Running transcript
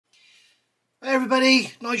Hey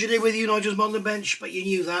everybody, Nigel here with you, Nigel's Modelling Bench, but you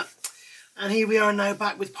knew that. And here we are now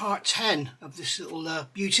back with part 10 of this little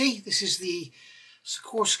beauty. This is the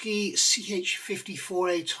Sikorsky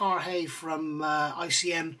CH-54A Tarhe from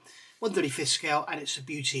ICM 1/35 scale, and it's a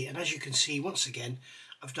beauty. And as you can see, once again,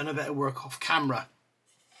 I've done a bit of work off camera.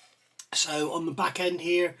 So on the back end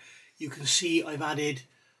here, you can see I've added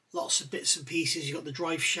lots of bits and pieces. You've got the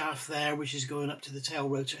drive shaft there, which is going up to the tail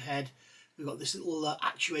rotor head. We've got this little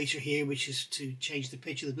actuator here, which is to change the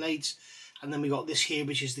pitch of the blades, and then we've got this here,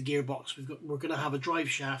 which is the gearbox. We're going to have a drive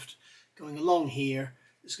shaft going along here.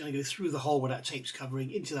 It's going to go through the hole where that tape's covering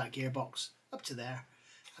into that gearbox up to there,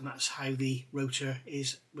 and that's how the rotor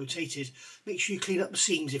is rotated. Make sure you clean up the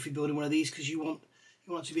seams if you're building one of these, because you want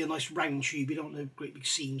it to be a nice round tube. You don't want no great big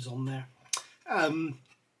seams on there.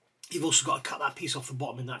 You've also got to cut that piece off the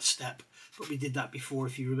bottom in that step, but we did that before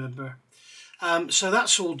if you remember. So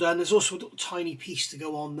that's all done. There's also a little tiny piece to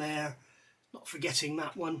go on there, not forgetting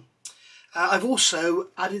that one. I've also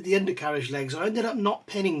added the undercarriage legs. I ended up not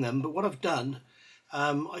pinning them, but what I've done,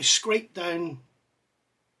 I scraped down,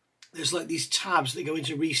 there's like these tabs that go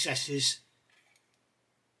into recesses.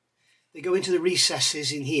 They go into the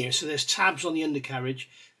recesses in here, so there's tabs on the undercarriage,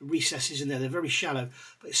 the recesses in there. They're very shallow,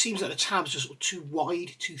 but it seems like the tabs are sort of too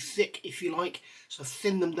wide, too thick if you like, so I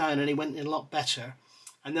thinned them down and they went in a lot better.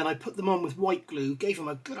 And then I put them on with white glue, gave them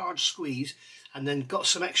a good hard squeeze, and then got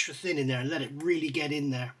some extra thin in there and let it really get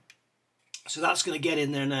in there. So that's going to get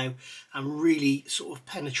in there now and really sort of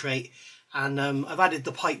penetrate. And I've added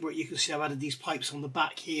the pipe work. You can see I've added these pipes on the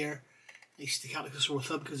back here. They stick out like a sore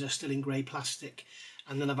thumb because they're still in grey plastic.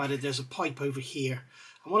 And then I've added, there's a pipe over here.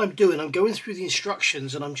 And what I'm doing, I'm going through the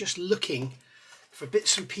instructions and I'm just looking for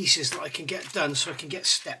bits and pieces that I can get done so I can get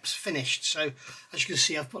steps finished. So as you can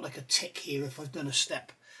see, I've put like a tick here if I've done a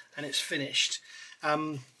step and it's finished.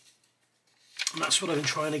 And that's what I've been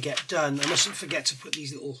trying to get done. I mustn't forget to put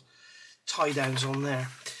these little tie downs on there.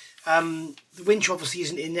 The winch obviously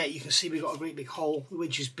isn't in there. You can see we've got a great big hole. The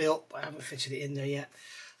winch is built, but I haven't fitted it in there yet.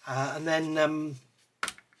 And then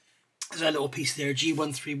there's a little piece there,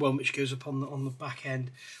 G131, which goes up on the back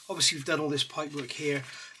end. Obviously we've done all this pipe work here.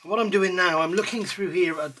 And what I'm doing now, I'm looking through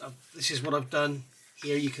here. This is what I've done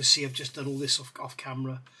here. You can see I've just done all this off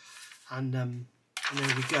camera, and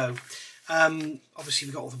there we go. Obviously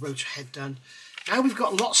we've got all the rotor head done. Now we've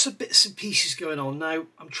got lots of bits and pieces going on. Now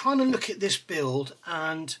I'm trying to look at this build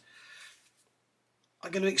and I'm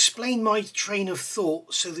going to explain my train of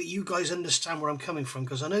thought so that you guys understand where I'm coming from,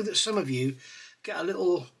 because I know that some of you get a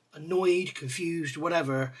little annoyed, confused,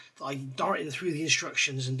 whatever, that I'm darting through the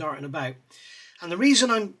instructions and darting about. And the reason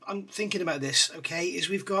I'm thinking about this, okay, is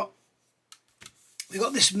we've got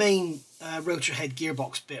this main rotor head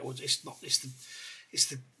gearbox bit. Well, it's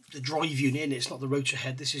the drive unit in it. It's not the rotor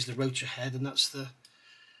head. This is the rotor head, and that's the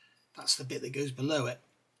bit that goes below it.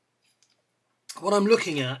 What I'm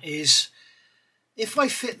looking at is, if I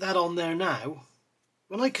fit that on there now,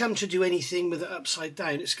 when I come to do anything with it upside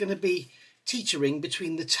down, it's going to be teetering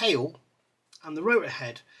between the tail and the rotor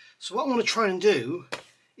head. So what I want to try and do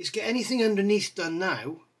is get anything underneath done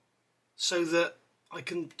now so that I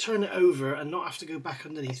can turn it over and not have to go back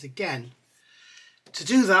underneath again. To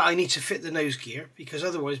do that, I need to fit the nose gear, because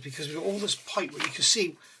otherwise, because we've got all this pipe work, you can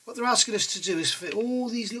see what they're asking us to do is fit all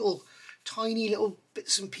these little tiny little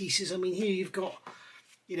bits and pieces. I mean, here you've got,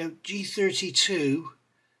 you know, G32.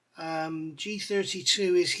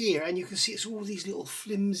 G32 is here, and you can see it's all these little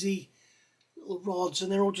flimsy little rods,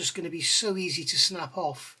 and they're all just going to be so easy to snap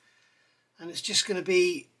off, and it's just going to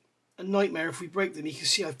be a nightmare if we break them. You can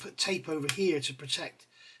see I've put tape over here to protect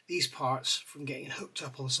these parts from getting hooked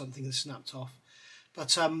up on something that's snapped off.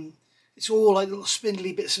 But it's all like little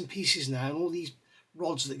spindly bits and pieces now, and all these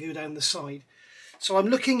rods that go down the side. So I'm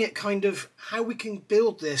looking at kind of how we can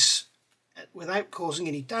build this without causing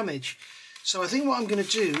any damage. So I think what I'm going to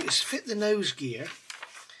do is fit the nose gear,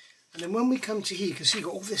 and then when we come to here, you can see you've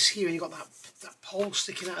got all this here, and you've got that pole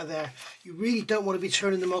sticking out of there. You really don't want to be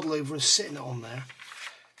turning the model over and sitting it on there.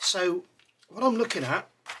 So what I'm looking at,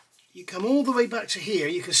 you come all the way back to here.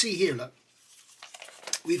 You can see here, look,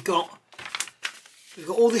 we've got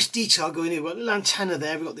all this detail going in. We've got a little antenna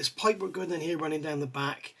there. We've got this pipe work going in here, running down the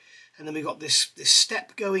back, and then we've got this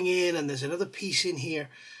step going in, and there's another piece in here.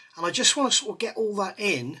 And I just want to sort of get all that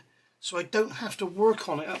in, so I don't have to work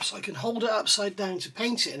on it up. So I can hold it upside down to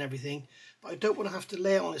paint it and everything, but I don't want to have to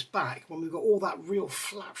lay it on its back when we've got all that real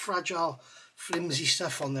flat, fragile, flimsy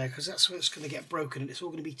stuff on there, because that's where it's going to get broken and it's all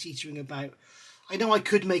going to be teetering about. I know I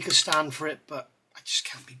could make a stand for it, but I just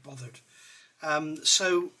can't be bothered.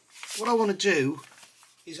 So what I want to do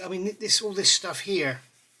is, I mean, all this stuff here,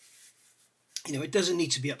 You know, it doesn't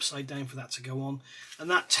need to be upside down for that to go on.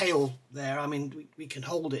 And that tail there, I mean, we can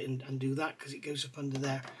hold it and do that because it goes up under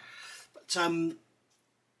there. But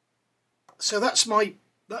so that's my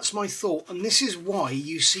thought, and this is why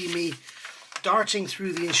you see me darting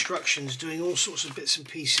through the instructions, doing all sorts of bits and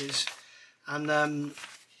pieces. And I'm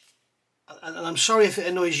sorry if it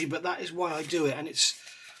annoys you, but that is why I do it. And it's,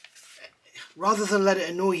 rather than let it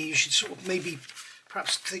annoy you, you should sort of maybe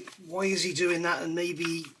perhaps think, why is he doing that, and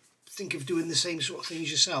maybe think of doing the same sort of things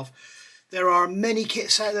yourself. There are many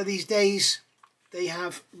kits out there these days. They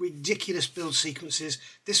have ridiculous build sequences.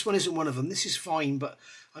 This one isn't one of them. This is fine, but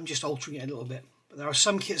I'm just altering it a little bit. But there are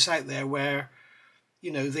some kits out there where,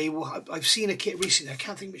 you know, they will. I've seen a kit recently, I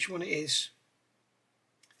can't think which one it is.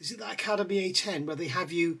 Is it that Academy A10 where they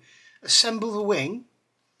have you assemble the wing,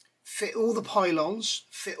 fit all the pylons,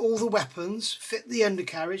 fit all the weapons, fit the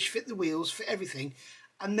undercarriage, fit the wheels, fit everything,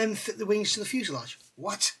 and then fit the wings to the fuselage?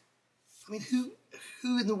 What? I mean,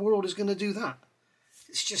 who in the world is going to do that?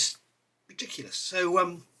 It's just ridiculous.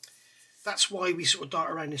 So that's why we sort of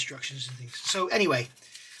dart around instructions and things. So anyway,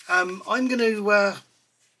 I'm going to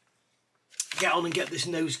get on and get this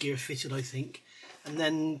nose gear fitted, I think, and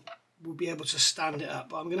then we'll be able to stand it up.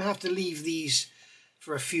 But I'm going to have to leave these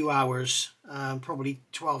for a few hours, probably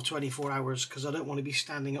 12-24 hours, because I don't want to be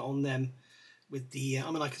standing it on them with the I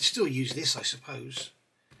mean, I could still use this, I suppose.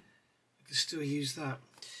 I could still use that,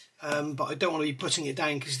 but I don't want to be putting it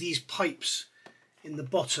down, because these pipes in the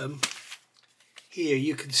bottom here,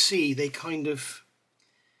 you can see they kind of,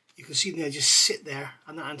 you can see they just sit there,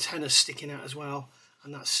 and that antenna's sticking out as well,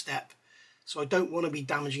 and that step. So I don't want to be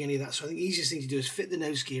damaging any of that. So I think the easiest thing to do is fit the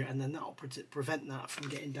nose gear, and then that'll prevent that from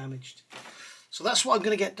getting damaged. So that's what I'm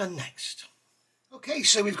going to get done next. Okay,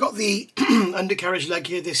 so we've got the undercarriage leg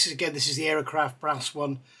here. This is the Aerocraft brass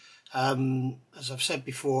one. As I've said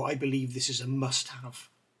before, I believe this is a must-have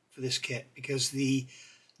for this kit, because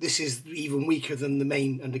this is even weaker than the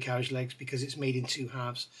main undercarriage legs, because it's made in 2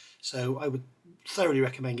 halves. So I would thoroughly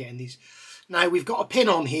recommend getting these. Now we've got a pin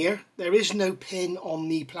on here. There is no pin on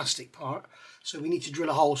the plastic part, so we need to drill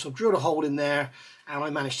a hole. So I've drilled a hole in there, and I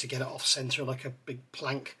managed to get it off center like a big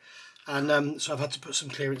plank. And so I've had to put some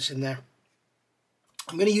clearance in there.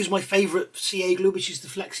 I'm going to use my favourite CA glue, which is the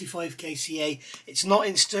Flexi 5K CA. It's not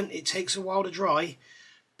instant, it takes a while to dry,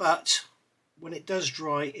 but when it does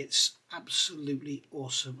dry, it's absolutely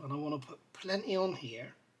awesome. And I want to put plenty on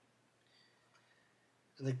here.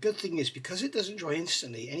 And the good thing is, because it doesn't dry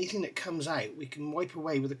instantly, anything that comes out we can wipe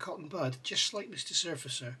away with a cotton bud, just like Mr.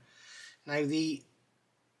 Surfacer. Now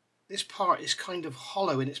this part is kind of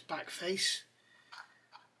hollow in its back face,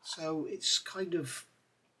 so it's kind of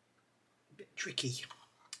a bit tricky.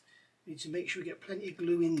 We need to make sure we get plenty of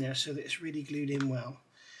glue in there so that it's really glued in well.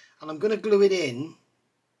 And I'm going to glue it in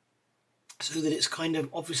so that it's kind of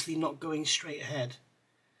obviously not going straight ahead.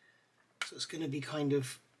 So it's going to be kind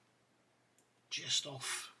of just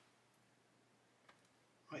off.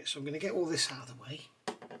 Right, so I'm going to get all this out of the way.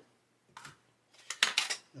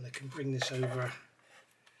 And I can bring this over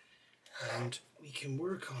and we can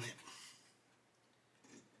work on it.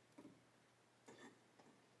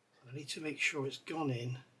 I need to make sure it's gone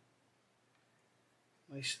in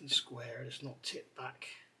nice and square, it's not tipped back.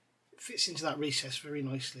 It fits into that recess very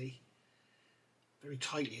nicely, very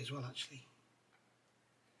tightly as well actually.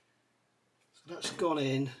 So that's gone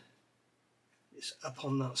in, it's up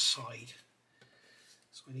on that side.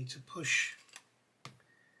 So I need to push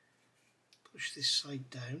this side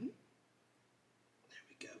down. There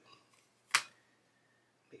we go.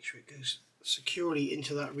 Make sure it goes securely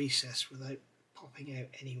into that recess without popping out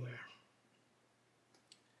anywhere.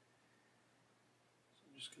 So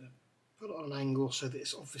I'm just going to put it on an angle so that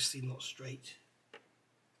it's obviously not straight.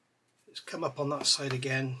 It's come up on that side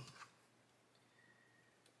again,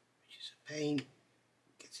 which is a pain.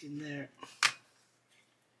 Get in there.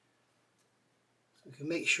 So we can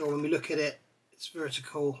make sure when we look at it, it's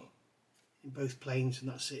vertical in both planes, and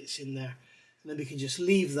that's it, it's in there. And then we can just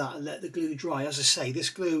leave that and let the glue dry. As I say, this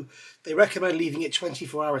glue, they recommend leaving it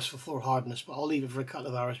 24 hours for full hardness, but I'll leave it for a couple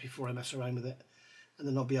of hours before I mess around with it, and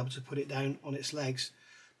then I'll be able to put it down on its legs.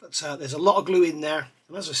 But there's a lot of glue in there,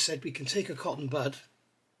 and as I said, we can take a cotton bud,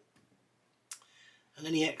 and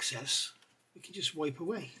any excess we can just wipe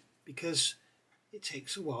away, because it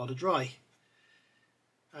takes a while to dry.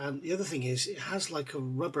 The other thing is, it has like a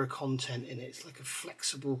rubber content in it. It's like a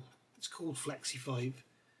flexible, it's called Flexi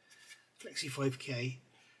 5K,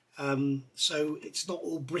 so it's not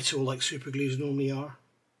all brittle like super glues normally are.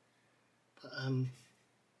 But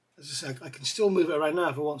as I said, I can still move it around now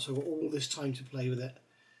if I want, so I've got all this time to play with it.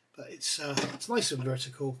 But it's nice and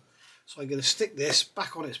vertical, so I'm going to stick this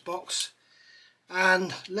back on its box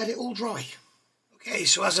and let it all dry. Okay,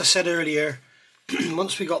 so as I said earlier,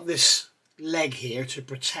 once we got this leg here to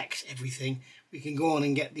protect everything, we can go on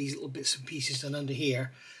and get these little bits and pieces done under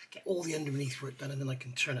here, get all the underneath work done, and then I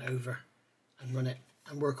can turn it over and run it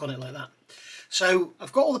and work on it like that. So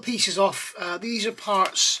I've got all the pieces off. These are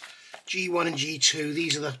parts G1 and G2.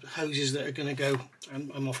 These are the hoses that are going to go.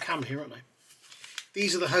 I'm off camera here, aren't I?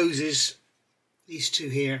 These are the hoses, these two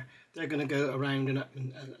here. They're going to go around and up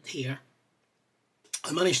and here.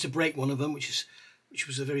 I managed to break one of them, which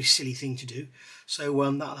was a very silly thing to do. So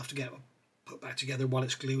that'll have to get put back together while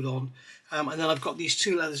it's glued on. And then I've got these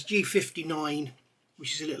two letters, G59,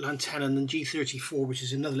 which is a little antenna, and then G34, which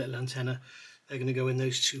is another little antenna. They're going to go in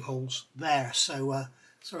those two holes there. So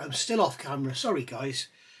sorry, I'm still off camera. Sorry, guys.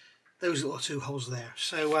 Those little two holes there.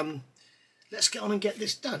 So let's get on and get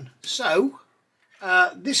this done. So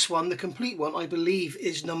this one, the complete one, I believe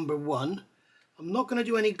is number 1. I'm not going to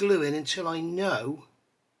do any gluing until I know.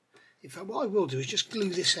 In fact, what I will do is just glue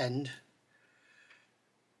this end,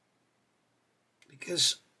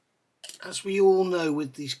 because as we all know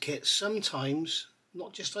with these kits, sometimes,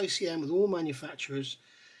 not just ICM, with all manufacturers,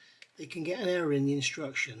 they can get an error in the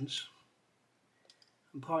instructions,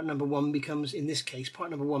 and part number 1 becomes, in this case, part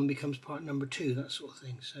number 1 becomes part number 2, that sort of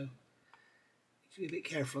thing. So you have to be a bit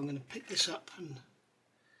careful. I'm going to pick this up, and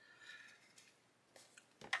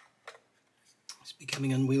it's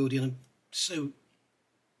becoming unwieldy, and I'm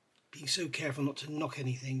being so careful not to knock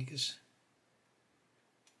anything, because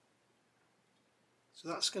so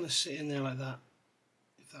that's going to sit in there like that,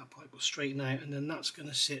 if that pipe will straighten out, and then that's going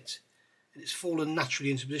to sit, and it's fallen naturally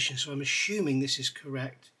into position, so I'm assuming this is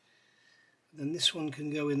correct. And then this one can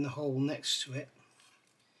go in the hole next to it.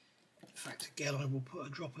 In fact, again, I will put a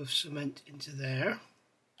drop of cement into there,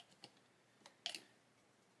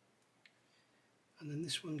 and then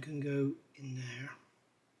this one can go in there.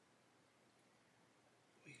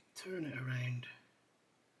 Turn it around,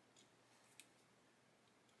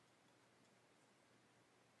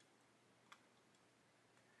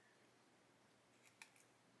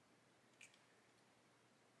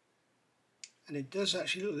 and it does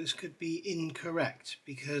actually look, this could be incorrect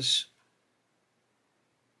because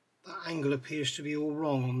that angle appears to be all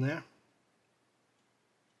wrong on there.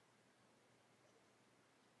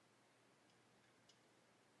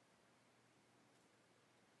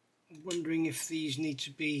 I'm wondering if these need to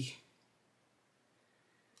be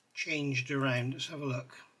changed around. Let's have a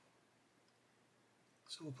look.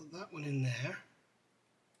 So we'll put that one in there.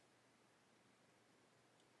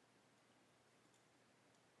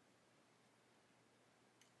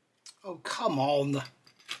 Oh, come on.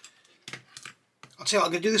 I'll tell you what,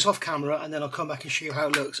 I'm going to do this off camera, and then I'll come back and show you how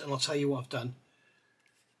it looks, and I'll tell you what I've done.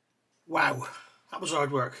 Wow, that was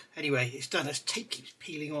hard work. Anyway, it's done. This tape keeps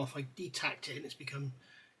peeling off. I detacked it and it's become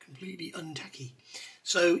completely untacky.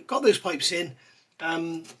 So got those pipes in.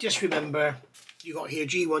 Just remember, you got here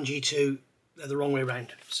G1, G2, they're the wrong way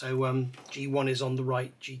around. So G1 is on the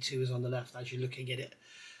right, G2 is on the left as you're looking at it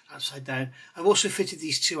upside down. I've also fitted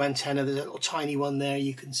these two antennas. There's a little tiny one there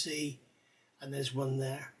you can see, and there's one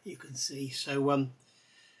there you can see. So I'm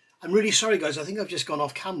really sorry, guys. I think I've just gone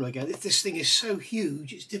off camera again. This thing is so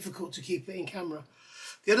huge, it's difficult to keep it in camera.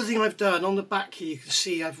 The other thing I've done on the back here, you can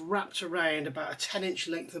see I've wrapped around about a 10-inch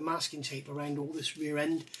length of masking tape around all this rear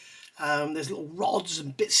end. There's little rods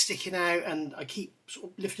and bits sticking out, and I keep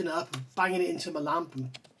sort of lifting it up and banging it into my lamp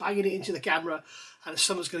and banging it into the camera, and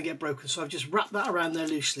something's going to get broken. So I've just wrapped that around there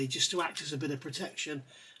loosely just to act as a bit of protection,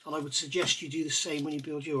 and I would suggest you do the same when you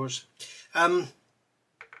build yours. So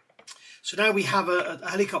now we have a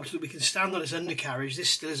helicopter that we can stand on its undercarriage.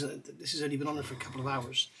 This still isn't, this has only been on there for a couple of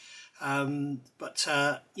hours.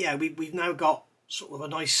 Yeah, we've now got sort of a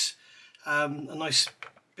nice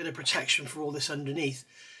bit of protection for all this underneath.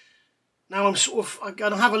 Now I'm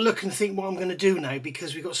going to have a look and think what I'm going to do now,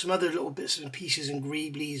 because we've got some other little bits and pieces and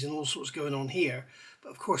greeblies and all sorts going on here.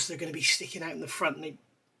 But of course they're going to be sticking out in the front, and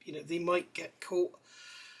they might get caught.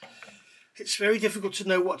 It's very difficult to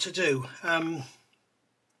know what to do,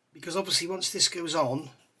 because obviously once this goes on,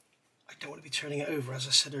 I don't want to be turning it over, as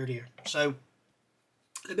I said earlier. So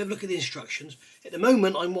let me have a look at the instructions. At the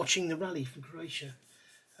moment I'm watching the rally from Croatia.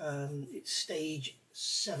 It's stage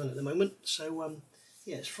 7 at the moment, so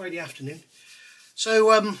yeah, it's Friday afternoon.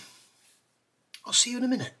 So I'll see you in a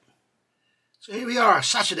minute. So here we are,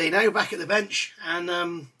 Saturday now, back at the bench, and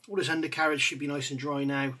all this undercarriage should be nice and dry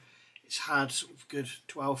now. It's had sort of good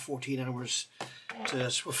 12-14 hours to, well,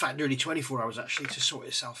 in fact nearly 24 hours actually, to sort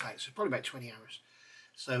itself out, so probably about 20 hours.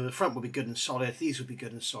 So the front will be good and solid, these will be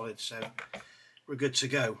good and solid, so we're good to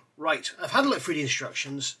go. Right, I've had a look through the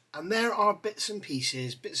instructions, and there are bits and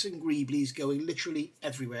pieces, bits and greeblies going literally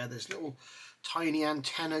everywhere. There's little tiny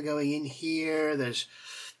antenna going in here. There's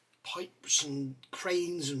pipes and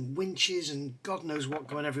cranes and winches and God knows what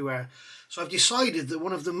going everywhere. So I've decided that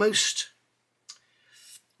one of the most,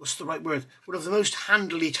 what's the right word, one of the most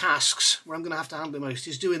handly tasks, where I'm going to have to handle it most,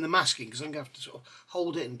 is doing the masking, because I'm going to have to sort of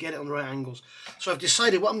hold it and get it on the right angles. So I've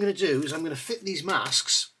decided what I'm going to do is I'm going to fit these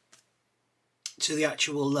masks to the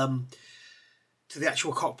actual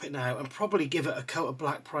cockpit now, and probably give it a coat of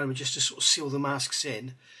black primer just to sort of seal the masks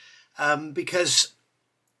in, because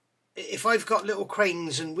if I've got little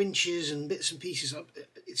cranes and winches and bits and pieces,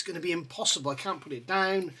 it's going to be impossible. I can't put it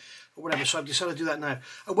down or whatever, so I've decided to do that now.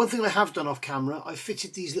 One thing I have done off camera, I've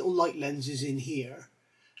fitted these little light lenses in here.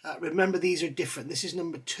 Remember, these are different. This is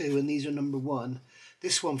number 2 and these are number 1.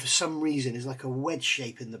 This one, for some reason, is like a wedge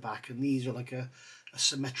shape in the back, and these are like a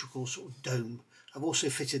symmetrical sort of dome. I've also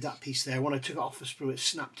fitted that piece there. When I took it off the sprue, it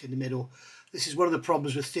snapped in the middle. This is one of the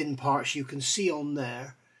problems with thin parts. You can see on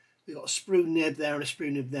there, we've got a sprue nib there and a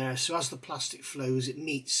sprue nib there. So as the plastic flows, it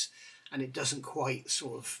meets, and it doesn't quite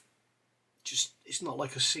sort of just, it's not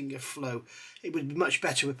like a single flow. It would be much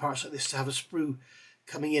better with parts like this to have a sprue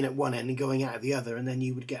coming in at one end and going out at the other, and then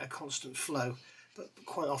you would get a constant flow. But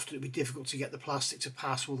quite often it would be difficult to get the plastic to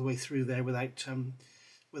pass all the way through there without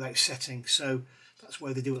setting. So that's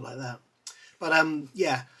why they do it like that. But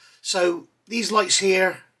yeah, so these lights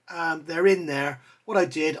here, they're in there. What I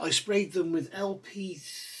did, I sprayed them with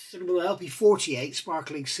LP48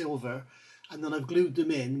 sparkling silver, and then I've glued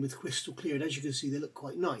them in with crystal clear, and as you can see, they look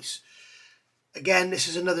quite nice. Again, this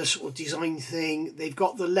is another sort of design thing. They've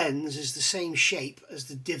got the lens is the same shape as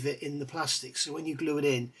the divot in the plastic, so when you glue it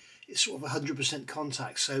in, it's sort of 100%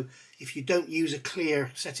 contact. So if you don't use a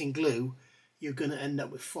clear setting glue, you're going to end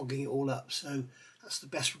up with fogging it all up. So that's the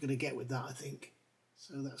best we're going to get with that, I think.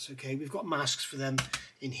 So that's okay. We've got masks for them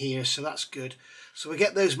in here, so that's good. So we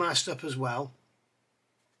get those masked up as well.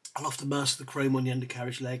 I'll have to mask the chrome on the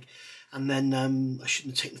undercarriage leg, and then I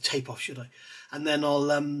shouldn't have taken the tape off, should I? And then I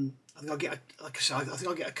think I'll get like I said, I think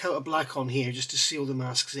I'll get a coat of black on here just to seal the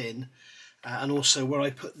masks in, and also where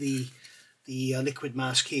I put the liquid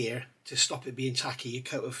mask here to stop it being tacky, a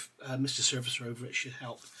coat of Mr. Surfacer over it should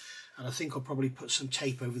help. And I think I'll probably put some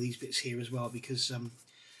tape over these bits here as well, because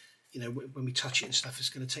you know, when we touch it and stuff, it's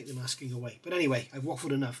going to take the masking away. But anyway, I've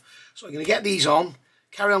waffled enough, so I'm going to get these on,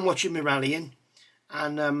 carry on watching me rallying,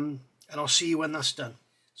 and I'll see you when that's done.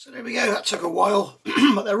 So there we go. That took a while,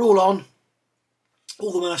 but they're all on.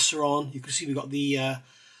 All the masks are on. You can see we've got the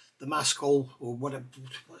mask hole, or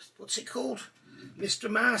what's it called? Mr.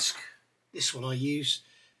 Mask. This one I use.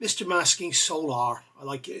 Mr. Masking Solar. I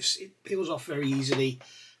like it. It peels off very easily,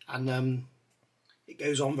 and it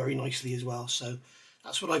goes on very nicely as well. So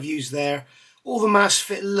that's what I've used there. All the masks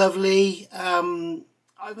fit lovely.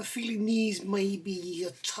 I have a feeling these may be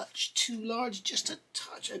a touch too large, just a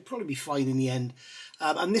touch. It'd probably be fine in the end.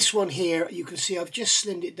 And this one here, you can see I've just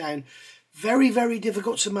slimmed it down. Very, very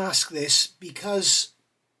difficult to mask this, because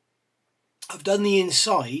I've done the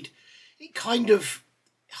inside. It kind of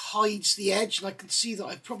hides the edge, and I can see that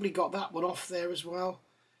I've probably got that one off there as well.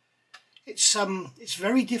 It's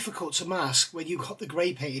very difficult to mask when you've got the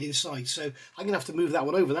grey painted inside, so I'm gonna have to move that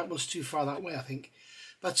one over. That one's too far that way, I think.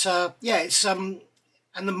 But yeah, it's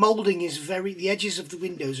and the moulding is the edges of the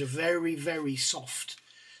windows are very, very soft.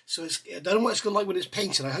 So I don't know what it's gonna like when it's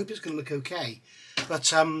painted. I hope it's gonna look okay.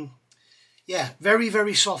 But yeah, very,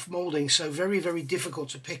 very soft moulding, so very, very difficult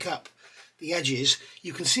to pick up the edges.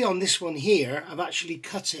 You can see on this one here, I've actually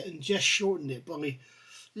cut it and just shortened it by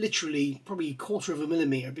literally probably 1/4 of a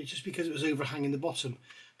millimetre, but just because it was overhanging the bottom.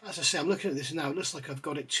 But as I say, I'm looking at this now, it looks like I've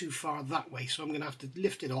got it too far that way, so I'm going to have to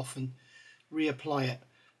lift it off and reapply it.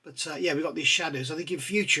 But yeah, we've got these shadows. I think in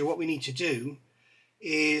future what we need to do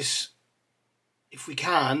is, if we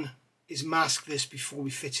can, is mask this before we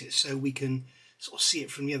fit it, so we can sort of see it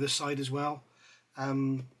from the other side as well.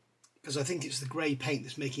 Because I think it's the grey paint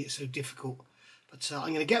that's making it so difficult. But I'm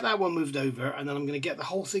going to get that one moved over, and then I'm going to get the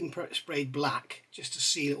whole thing sprayed black just to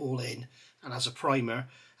seal it all in, and as a primer.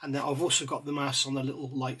 And then I've also got the masks on the little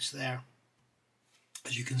lights there,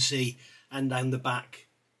 as you can see, and down the back.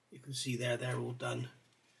 You can see there, they're all done,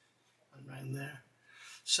 and round there.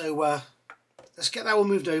 So let's get that one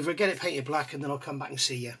moved over, get it painted black, and then I'll come back and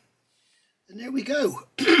see you. And there we go.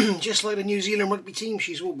 Just like the New Zealand rugby team,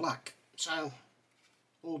 she's all black. So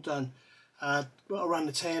all done. Right around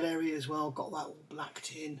the tail area as well, got that all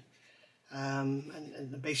blacked in,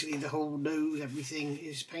 and basically the whole nose, everything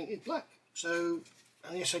is painted black. So,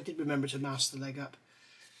 and yes, I did remember to mask the leg up,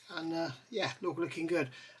 and yeah, looking good.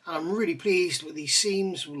 And I'm really pleased with these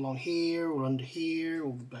seams, all along here, all under here,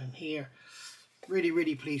 all down here. Really,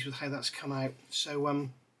 really pleased with how that's come out. So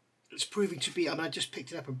it's proving to be, I mean, I just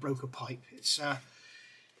picked it up and broke a pipe. It's going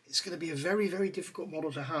to be a very, very difficult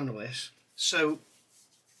model to handle this. So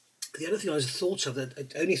the other thing I only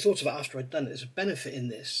thought of it after I'd done it, there's a benefit in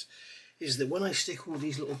this, is that when I stick all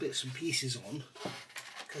these little bits and pieces on,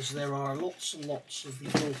 because there are lots and lots of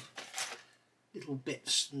little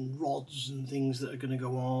bits and rods and things that are going to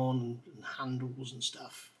go on, and handles and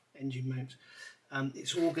stuff, engine mounts,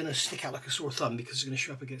 it's all going to stick out like a sore thumb because it's going to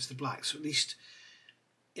show up against the black. So at least,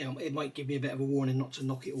 you know, it might give me a bit of a warning not to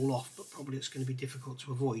knock it all off, but probably it's going to be difficult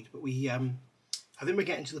to avoid. But I think we're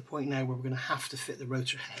getting to the point now where we're going to have to fit the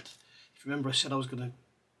rotor head. If you remember, I said I was going to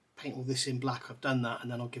paint all this in black. I've done that,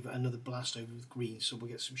 and then I'll give it another blast over with green, so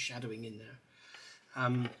we'll get some shadowing in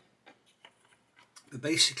there. But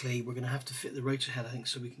basically, we're going to have to fit the rotor head, I think,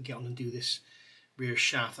 so we can get on and do this rear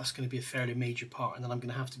shaft. That's going to be a fairly major part, and then I'm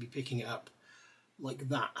going to have to be picking it up like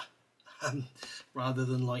that, rather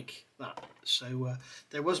than like that. So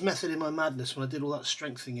there was method in my madness when I did all that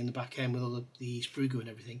strengthening in the back end with all the sprue glue and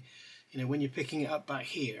everything. You know, when you're picking it up back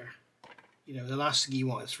here, you know, the last thing you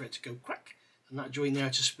want is for it to go crack, and that joint there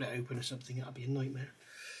to split open or something. That'd be a nightmare.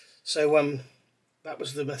 So that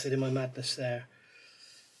was the method in my madness there.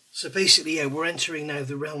 So basically, yeah, we're entering now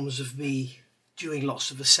the realms of me doing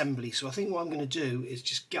lots of assembly. So I think what I'm going to do is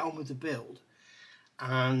just get on with the build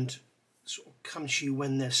and sort of come to you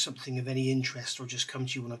when there's something of any interest, or just come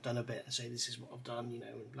to you when I've done a bit and say this is what I've done, you know,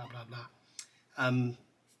 and blah blah blah.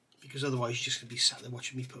 Because otherwise you're just going to be sat there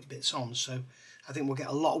watching me put bits on. So I think we'll get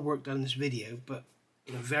a lot of work done in this video, but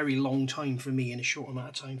in a very long time for me and a short amount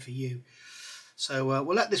of time for you. So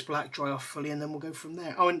we'll let this black dry off fully, and then we'll go from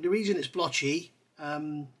there. Oh, and the reason it's blotchy,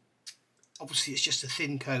 obviously it's just a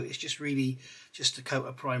thin coat. It's just really just a coat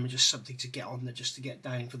of primer, just something to get on there, just to get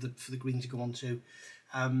down for the green to go on to.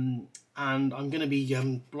 And I'm going to be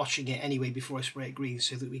blotching it anyway before I spray it green,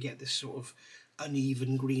 so that we get this sort of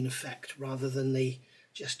uneven green effect rather than the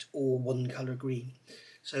just all one colour green.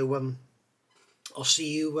 So I'll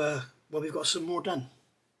see you when we've got some more done.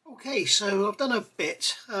 Okay, so I've done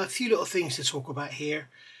a few little things to talk about here.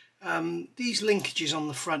 These linkages on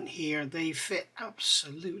the front here, they fit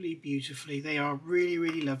absolutely beautifully. They are really,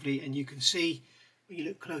 really lovely, and you can see when you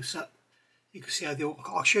look close up, you can see how they all,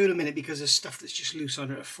 I'll show you in a minute because there's stuff that's just loose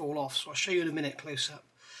under it, fall off, so I'll show you in a minute close up.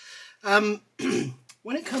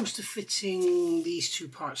 When it comes to fitting these two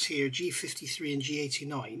parts here, G53 and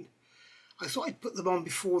G89, I thought I'd put them on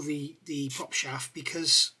before the prop shaft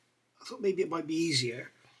because I thought maybe it might be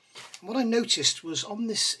easier. And what I noticed was on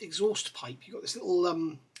this exhaust pipe, you've got this little,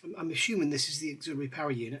 I'm assuming this is the auxiliary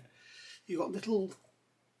power unit, you've got little,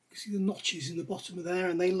 you can see the notches in the bottom of there,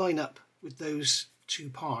 and they line up with those two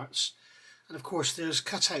parts. And of course there's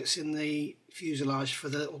cutouts in the fuselage for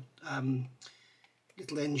the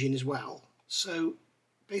little engine as well. So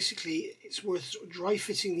basically it's worth sort of dry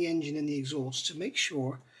fitting the engine and the exhaust to make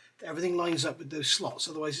sure that everything lines up with those slots,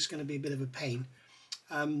 otherwise it's going to be a bit of a pain.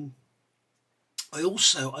 I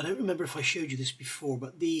don't remember if I showed you this before,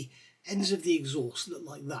 but the ends of the exhaust look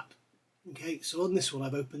like that. Okay, so on this one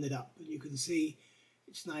I've opened it up and you can see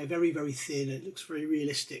it's now very, very thin. It looks very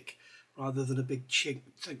realistic rather than a big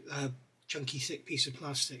chunky thick piece of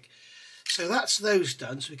plastic. So that's those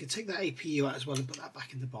done, so we can take that APU out as well and put that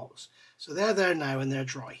back in the box. So they're there now and they're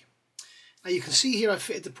dry. Now you can see here I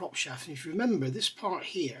fitted the prop shaft, and if you remember this part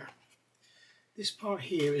here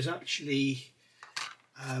is actually,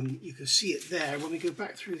 you can see it there. When we go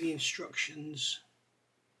back through the instructions,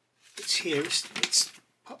 it's here, it's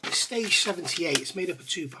stage 78, it's made up of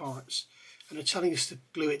two parts, and they're telling us to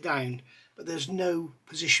glue it down, but there's no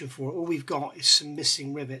position for it. All we've got is some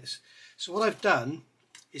missing rivets. So what I've done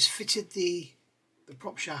is fitted the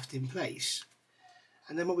prop shaft in place,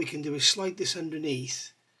 and then what we can do is slide this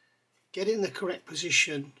underneath, get it in the correct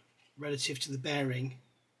position relative to the bearing,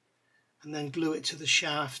 and then glue it to the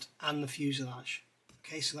shaft and the fuselage.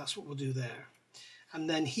 Okay, so that's what we'll do there. And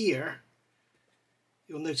then here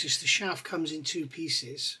you'll notice the shaft comes in two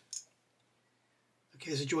pieces.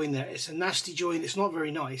 Okay, there's a join there. It's a nasty join, it's not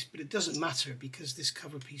very nice, but it doesn't matter because this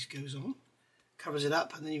cover piece goes on, covers it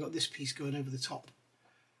up, and then you've got this piece going over the top.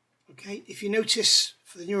 Okay, if you notice,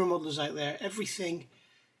 for the newer modelers out there, everything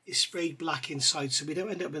is sprayed black inside, so we don't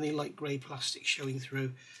end up with any light grey plastic showing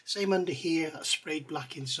through. Same under here, that's sprayed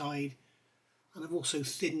black inside, and I've also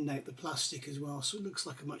thinned out the plastic as well, so it looks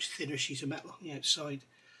like a much thinner sheet of metal on the outside.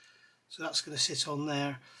 So that's going to sit on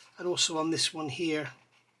there, and also on this one here,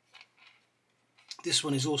 this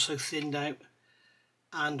one is also thinned out,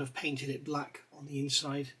 and I've painted it black on the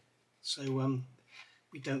inside, so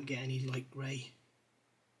we don't get any light grey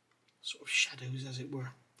sort of shadows, as it were.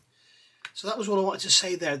 So that was what I wanted to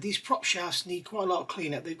say there. These prop shafts need quite a lot of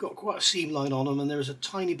cleanup. They've got quite a seam line on them, and there's a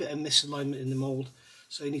tiny bit of misalignment in the mould.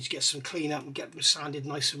 So you need to get some cleanup and get them sanded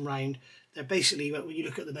nice and round. They're basically, when you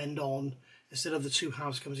look at them end on, instead of the two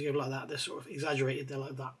halves coming together like that, they're sort of exaggerated. They're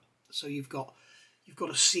like that. So you've got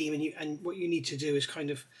a seam, and what you need to do is kind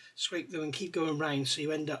of scrape them and keep going round, so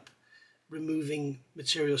you end up removing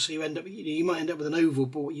material. So you end up, you might end up with an oval,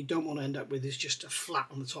 but what you don't want to end up with is just a flat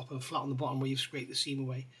on the top and a flat on the bottom where you've scraped the seam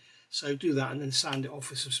away. So do that and then sand it off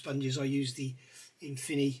with some sponges. I use the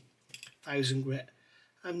Infini 1000 grit,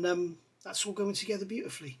 and that's all going together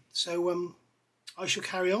beautifully. So I shall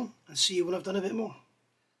carry on and see you when I've done a bit more.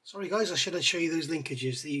 Sorry guys, I should have shown you those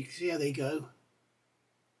linkages. You can see how they go.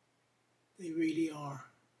 They really are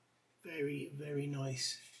very, very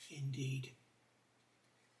nice indeed.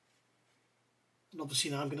 And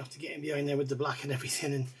obviously now I'm going to have to get in behind there with the black and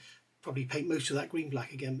everything and probably paint most of that green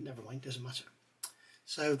black again, but never mind, doesn't matter.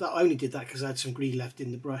 So that, I only did that because I had some green left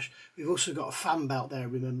in the brush. We've also got a fan belt there,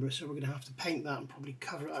 remember, so we're going to have to paint that and probably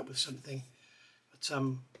cover it up with something. But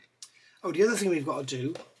oh, the other thing we've got to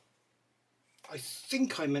do, I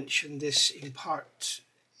think I mentioned this in part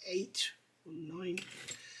 8 or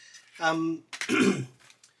 9.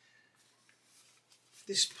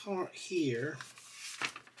 This part here,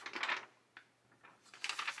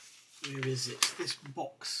 where is it? This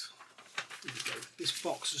box. There we go. This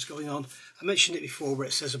box is going on. I mentioned it before where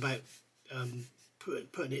it says about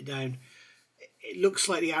putting it down. It looks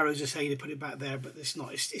like the arrows are saying to put it back there, but it's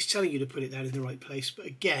not. It's telling you to put it down in the right place. But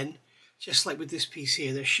again, just like with this piece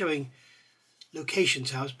here, they're showing location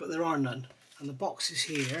tabs, but there are none. And the box is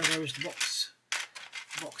here. Where is the box?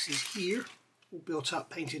 The box is here, all built up,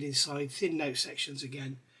 painted inside, thinned out sections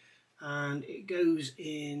again. And it goes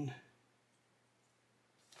in...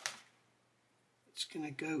 It's going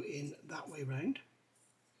to go in that way round,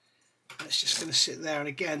 and it's just going to sit there, and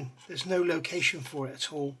again there's no location for it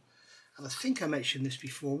at all. And I think I mentioned this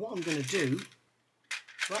before. What I'm going to do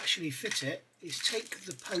to actually fit it is take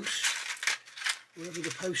the post, wherever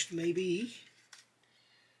the post may be,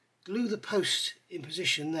 glue the post in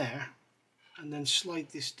position there, and then slide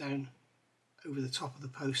this down over the top of the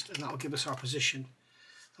post, and that'll give us our position.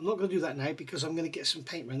 I'm not going to do that now because I'm going to get some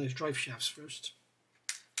paint around those drive shafts first.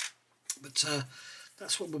 But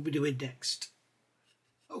that's what we'll be doing next.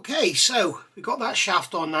 Okay, so we've got that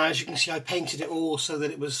shaft on now. As you can see, I painted it all so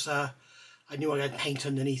that it was, I knew I had paint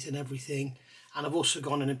underneath and everything. And I've also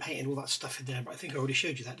gone in and painted all that stuff in there, but I think I already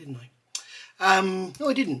showed you that, didn't I? No,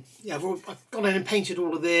 I didn't. Yeah, I've gone in and painted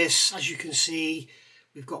all of this. As you can see,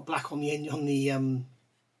 we've got black on the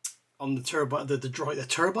turbine, the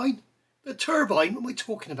turbine? The turbine? What am I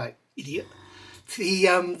talking about, idiot?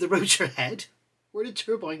 The rotor head. Where did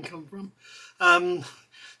turbine come from?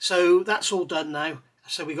 So that's all done now.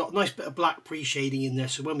 So we got a nice bit of black pre-shading in there,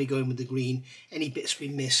 so when we go in with the green, any bits we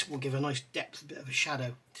miss will give a nice depth, a bit of a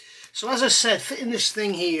shadow. So as I said, fitting this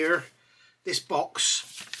thing here, this box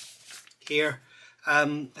here,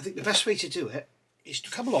 I think the best way to do it is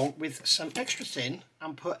to come along with some extra thin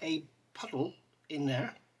and put a puddle in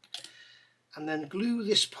there, and then glue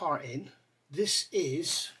this part in. This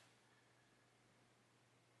is,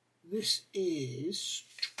 where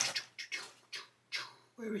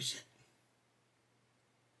is it?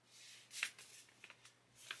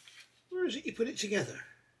 Where is it you put it together?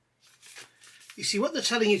 You see, what they're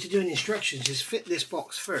telling you to do in the instructions is fit this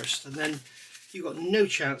box first, and then you've got no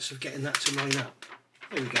chance of getting that to line up.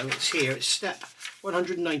 There we go, it's here, it's step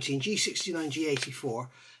 119, G69, G84. And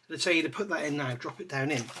they tell you to put that in now, drop it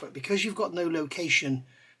down in. But because you've got no location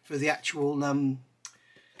for the actual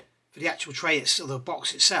tray, or the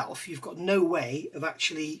box itself, you've got no way of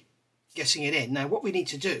actually getting it in. Now what we need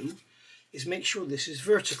to do is make sure this is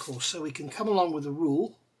vertical, so we can come along with a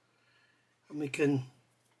rule, and we can,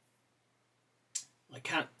 I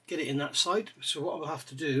can't get it in that side, so what I'll have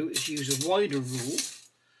to do is use a wider rule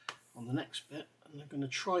on the next bit, and I'm going to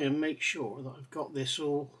try and make sure that I've got this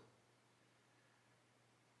all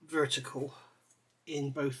vertical in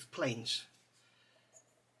both planes.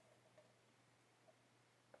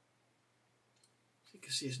 You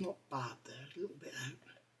can see it's not bad there, a little bit out.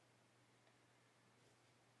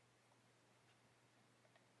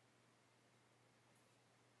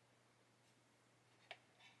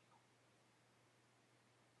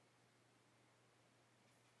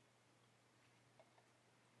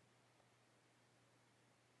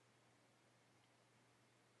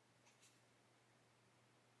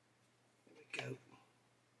 There we go.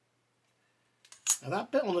 Now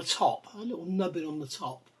that bit on the top, a little nubbin on the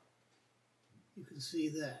top, you can see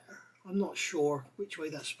there. I'm not sure which way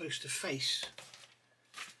that's supposed to face.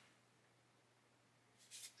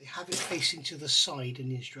 they have it facing to the side in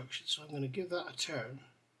the instructions, so I'm going to give that a turn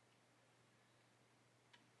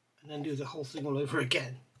and then do the whole thing all over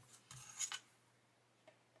again.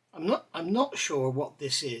 I'm not sure what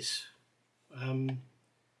this is.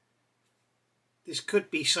 This could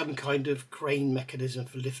be some kind of crane mechanism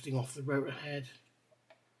for lifting off the rotor head.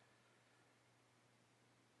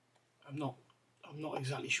 I'm not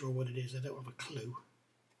exactly sure what it is. I don't have a clue.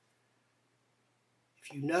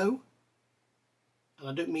 If you know, and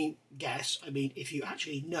I don't mean guess, I mean if you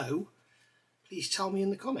actually know, please tell me in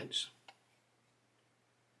the comments.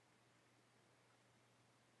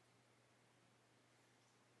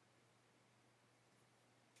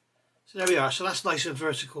 So there we are, so that's nice and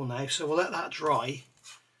vertical now, so we'll let that dry,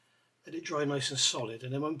 let it dry nice and solid,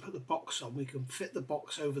 and then when we put the box on we can fit the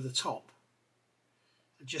box over the top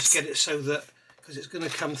and just get it so that, because it's going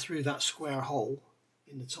to come through that square hole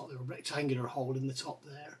in the top, the rectangular hole in the top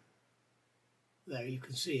there you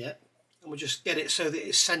can see it, and we'll just get it so that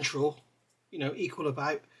it's central, you know, equal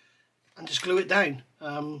about, and just glue it down.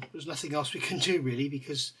 There's nothing else we can do really,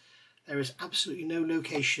 because there is absolutely no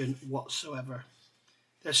location whatsoever.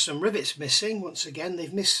 There's some rivets missing. Once again,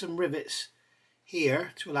 they've missed some rivets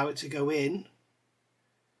here to allow it to go in.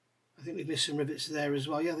 I think they've missed some rivets there as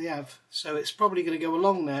well. Yeah, they have. So it's probably going to go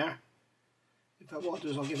along there. In fact, what I'll do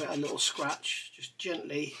is I'll give it a little scratch, just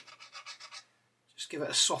gently, just give it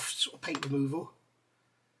a soft sort of paint removal,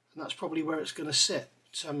 and that's probably where it's going to sit.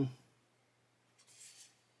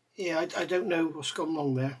 Yeah, I don't know what's gone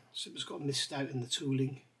wrong there. Something's got missed out in the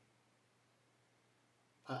tooling.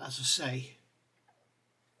 But as I say,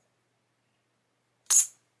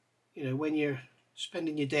 you know, when you're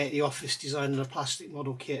spending your day at the office designing a plastic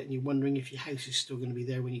model kit and you're wondering if your house is still going to be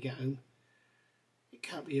there when you get home, it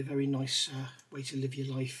can't be a very nice way to live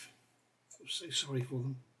your life. I'm so sorry for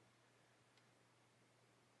them.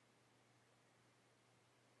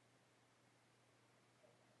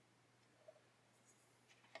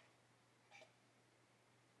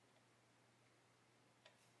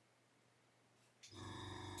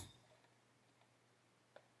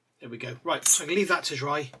 There we go. Right, so I can leave that to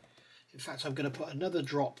dry. In fact, I'm going to put another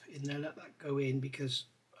drop in there, let that go in, because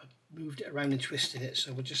I moved it around and twisted it,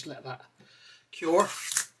 so we'll just let that cure.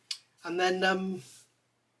 And then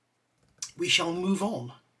we shall move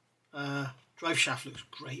on. Drive shaft looks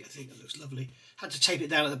great, I think it looks lovely. Had to tape it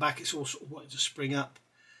down at the back, it's all sort of wanted to spring up.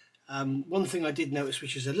 One thing I did notice,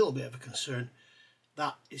 which is a little bit of a concern,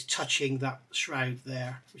 that is touching that shroud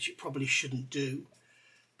there, which it probably shouldn't do.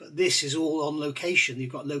 But this is all on location.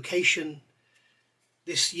 You've got location.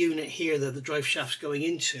 This unit here that the drive shaft's going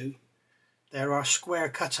into, there are square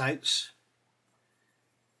cutouts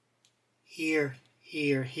here,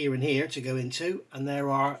 here, here and here to go into, and there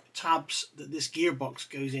are tabs that this gearbox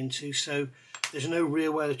goes into, so there's no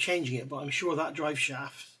real way of changing it, but I'm sure that drive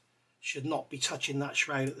shaft should not be touching that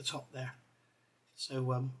shroud at the top there.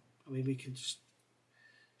 So I mean, we can just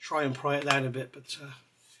try and pry it down a bit, but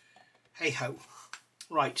hey ho.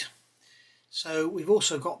 Right, so we've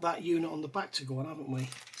also got that unit on the back to go on, haven't we?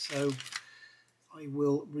 So I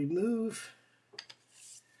will remove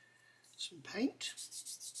some paint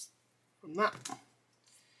from that,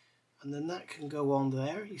 and then that can go on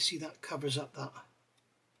there. You see that covers up that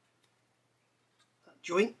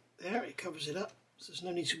joint there, it covers it up, so there's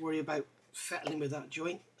no need to worry about fettling with that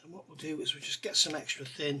joint. And what we'll do is we'll just get some extra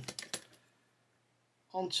thin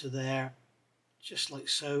onto there, just like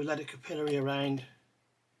so, let it capillary around.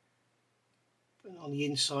 Put it on the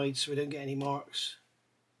inside so we don't get any marks,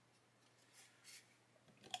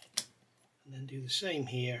 and then do the same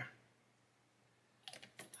here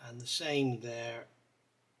and the same there.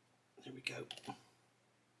 There we go.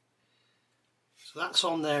 So that's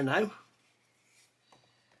on there now,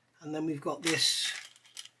 and then we've got this,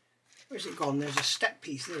 where's it gone? There's a step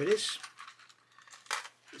piece, there it is.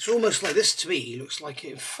 It's almost like this to me, looks like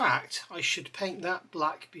it. In fact, I should paint that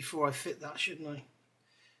black before I fit that, shouldn't I?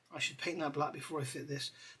 I should paint that black before I fit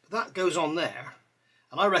this. But that goes on there,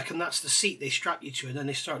 and I reckon that's the seat they strap you to, and then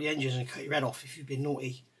they start the engines and cut your head off if you've been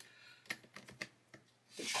naughty.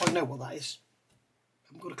 I don't quite know what that is. I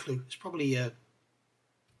haven't got a clue. It's probably I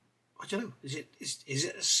don't know. Is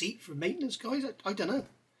it a seat for maintenance guys? I don't know.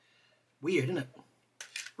 Weird, isn't it?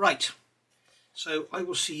 Right. So I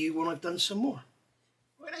will see you when I've done some more.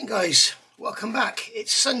 Right then, guys. Welcome back.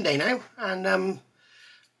 It's Sunday now, and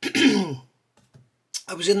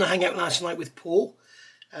I was in the hangout last night with Paul,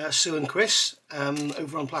 Sue and Chris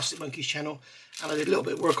over on Plastic Monkey's channel, and I did a little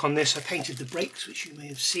bit of work on this. I painted the brakes, which you may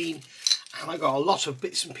have seen, and I got a lot of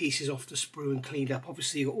bits and pieces off the sprue and cleaned up.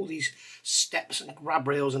 Obviously you've got all these steps and grab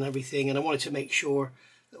rails and everything, and I wanted to make sure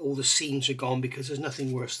that all the seams are gone, because there's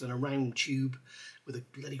nothing worse than a round tube with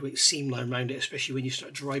a bloody great seam line around it, especially when you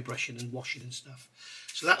start dry brushing and washing and stuff.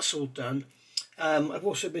 So that's all done. I've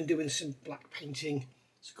also been doing some black painting.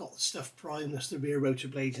 It's got the stuff primed, that's the rear rotor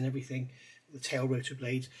blades and everything, the tail rotor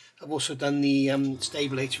blades. I've also done the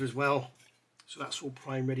stabilator as well, so that's all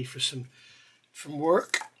primed, ready for some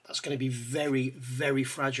work. That's going to be very, very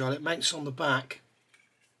fragile. It mounts on the back,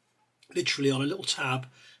 literally on a little tab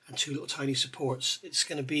and two little tiny supports. It's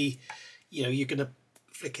going to be, you know, you're going to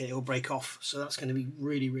flick it, it'll break off. So that's going to be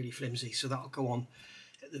really, really flimsy. So that'll go on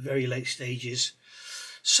at the very late stages.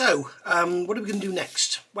 So what are we going to do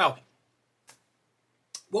next? Well,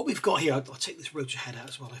 what we've got here, I'll take this rotor head out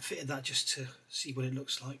as well. I fitted that just to see what it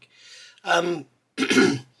looks like.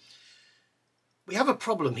 We have a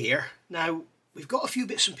problem here. Now, we've got a few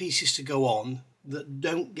bits and pieces to go on that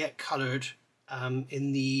don't get coloured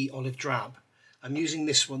in the olive drab. I'm using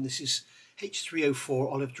this one. This is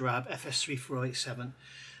H304 olive drab FS34087.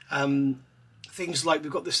 Things like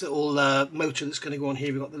we've got this little motor that's going to go on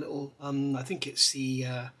here. We've got the little, I think it's the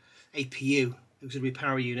APU, auxiliary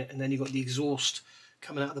power unit, and then you've got the exhaust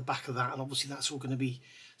coming out of the back of that, and obviously that's all going to be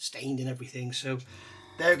stained and everything. So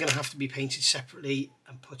they're going to have to be painted separately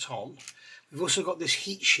and put on. We've also got this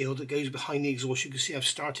heat shield that goes behind the exhaust. You can see I've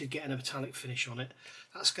started getting a metallic finish on it.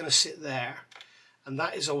 That's going to sit there, and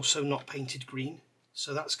that is also not painted green,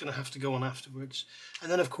 so that's going to have to go on afterwards.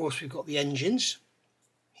 And then of course we've got the engines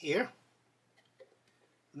here,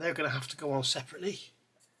 and they're going to have to go on separately,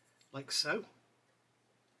 like so.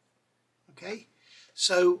 Okay,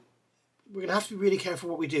 so we're going to have to be really careful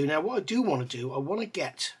what we do. Now what I do want to do, I want to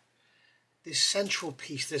get this central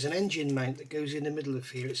piece. There's an engine mount that goes in the middle of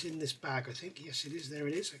here. It's in this bag, I think. Yes, it is. There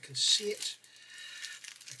it is. I can see it.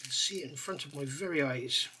 I can see it in front of my very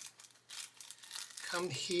eyes. Come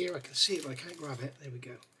here. I can see it, but I can't grab it. There we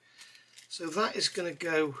go. So that is going to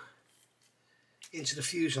go into the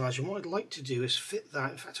fuselage, and what I'd like to do is fit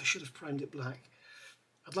that. In fact, I should have primed it black.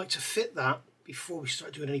 I'd like to fit that before we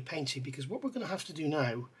start doing any painting, because what we're going to have to do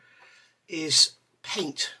now is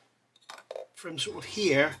paint from sort of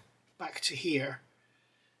here back to here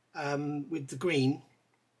with the green,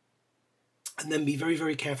 and then be very,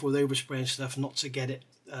 very careful with overspray and stuff not to get it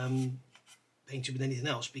painted with anything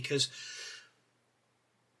else, because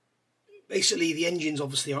basically the engines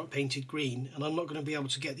obviously aren't painted green, and I'm not going to be able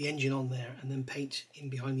to get the engine on there and then paint in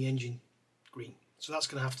behind the engine green. So that's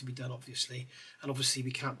going to have to be done, obviously, and obviously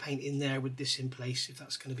we can't paint in there with this in place if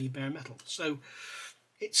that's going to be bare metal. So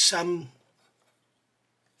it's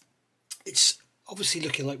obviously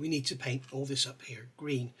looking like we need to paint all this up here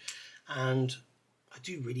green, and I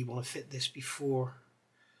do really want to fit this before,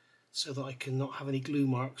 so that I can not have any glue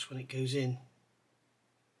marks when it goes in.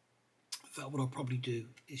 In fact, what I'll probably do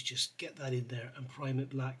is just get that in there and prime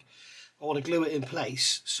it black. I want to glue it in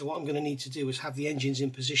place, so what I'm going to need to do is have the engines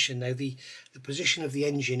in position. Now the position of the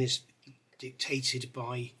engine is dictated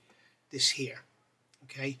by this here.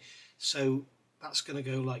 Okay, so that's going to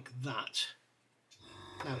go like that.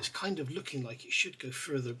 Now it's kind of looking like it should go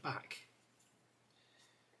further back.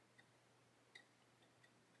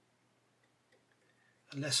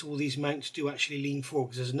 Unless all these mounts do actually lean forward,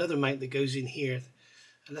 because there's another mount that goes in here.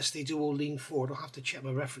 Unless they do all lean forward, I'll have to check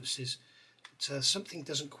my references. But something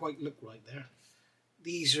doesn't quite look right there.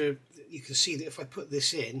 These are, you can see that if I put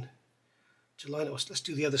this in to line it, let's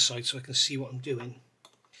do the other side so I can see what I'm doing.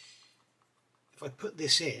 If I put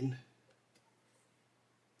this in,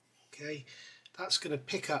 okay, that's going to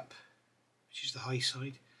pick up, which is the high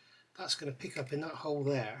side, that's going to pick up in that hole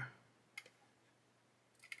there,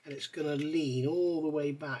 and it's going to lean all the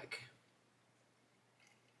way back.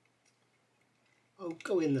 Oh,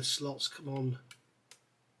 go in the slots, come on.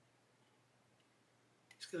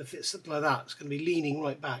 It's going to fit something like that. It's going to be leaning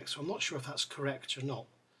right back, so I'm not sure if that's correct or not.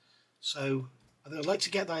 So I think I'd like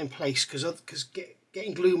to get that in place, because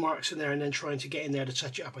getting glue marks in there and then trying to get in there to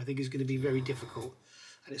touch it up, I think is going to be very difficult.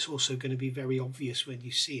 And it's also going to be very obvious when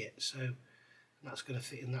you see it. So that's going to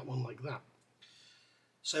fit in that one like that.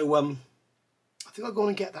 So I think I'll go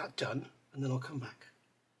and get that done, and then I'll come back.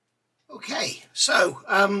 Okay, so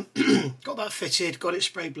got that fitted, got it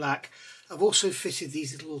sprayed black. I've also fitted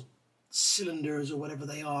these little cylinders or whatever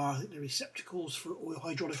they are. I think they're receptacles for oil,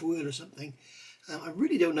 hydraulic oil or something. I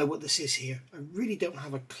really don't know what this is here. I really don't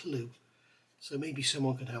have a clue. So maybe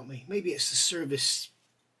someone can help me. Maybe it's the service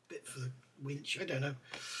bit for the winch, I don't know.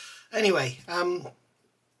 Anyway,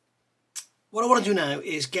 what I want to do now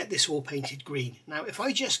is get this all painted green. Now if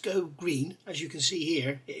I just go green, as you can see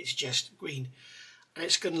here, it's just green. And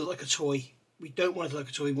it's going to look like a toy. We don't want it to look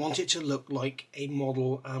like a toy, we want it to look like a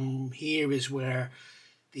model. Here is where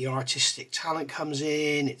the artistic talent comes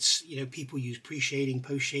in. It's, you know, people use pre-shading,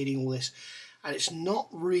 post-shading, all this. And it's not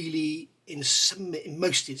really in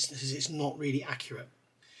most instances it's not really accurate.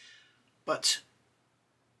 But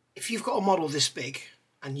if you've got a model this big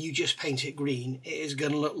and you just paint it green, it is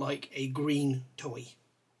going to look like a green toy.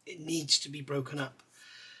 It needs to be broken up.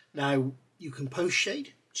 Now you can post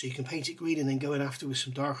shade, so you can paint it green and then go in after with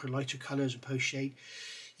some darker, lighter colours and post shade.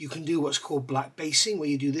 You can do what's called black basing, where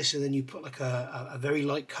you do this and then you put like a very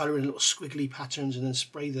light colour in little squiggly patterns and then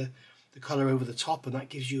spray the colour over the top, and that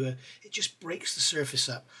gives you it just breaks the surface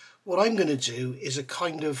up. What I'm going to do is a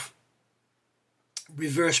kind of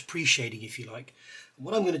reverse pre-shading, if you like. And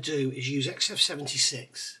what I'm going to do is use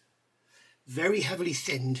XF76, very heavily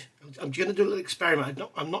thinned. I'm going to do a little experiment.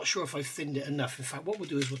 I'm not sure if I've thinned it enough. In fact, what we'll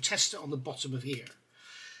do is we'll test it on the bottom of here.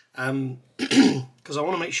 Because I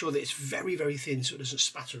want to make sure that it's very, very thin so it doesn't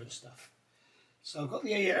spatter and stuff. So I've got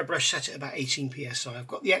the aerator brush set at about 18 psi. I've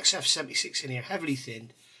got the XF76 in here, heavily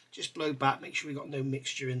thinned. Just blow back, make sure we've got no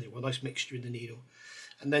mixture in there, well, nice mixture in the needle.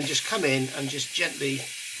 And then just come in and just gently,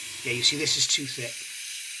 yeah, you see this is too thick.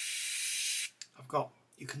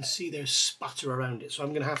 You can see there's spatter around it. So I'm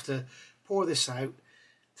going to have to pour this out,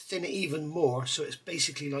 thin it even more so it's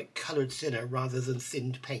basically like coloured thinner rather than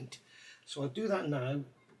thinned paint. So I'll do that now,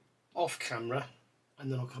 off camera,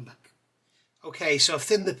 and then I'll come back. Okay, so I've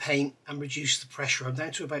thinned the paint and reduced the pressure. I'm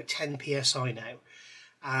down to about 10 psi now,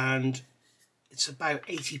 and it's about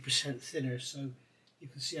 80% thinner. So you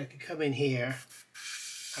can see I could come in here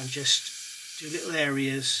and just do little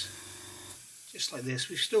areas just like this.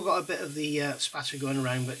 We've still got a bit of the spatter going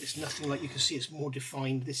around, but it's nothing like, you can see it's more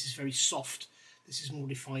defined. This is very soft, this is more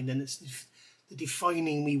defined, and it's the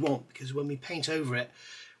defining we want, because when we paint over it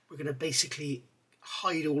we're going to basically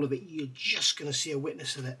hide all of it. You're just going to see a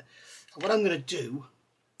witness of it. And what I'm going to do,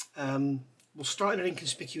 we'll start in an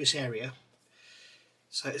inconspicuous area,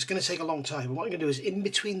 so it's going to take a long time. And what I'm going to do is, in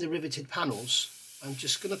between the riveted panels, I'm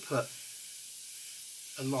just going to put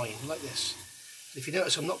a line like this. If you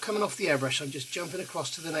notice, I'm not coming off the airbrush, I'm just jumping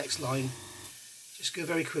across to the next line. Just go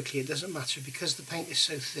very quickly, it doesn't matter, because the paint is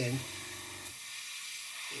so thin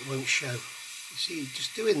it won't show. You see,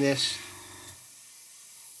 just doing this,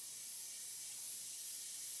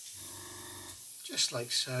 just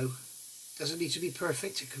like so. Doesn't need to be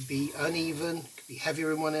perfect, it could be uneven, it could be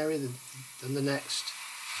heavier in one area than the next.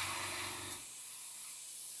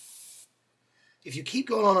 If you keep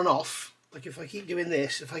going on and off, like if I keep doing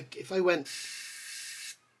this, if I went,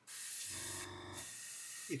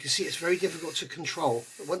 you can see it's very difficult to control.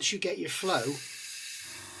 But once you get your flow,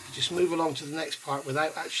 you just move along to the next part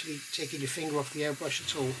without actually taking your finger off the airbrush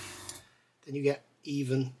at all, then you get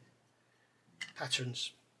even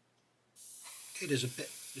patterns. Okay, there's a bit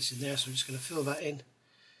missing there, so I'm just going to fill that in.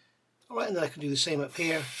 Alright, and then I can do the same up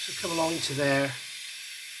here. So come along to there.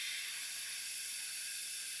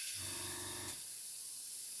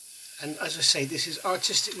 And as I say, this is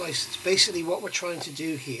artistic license. Basically what we're trying to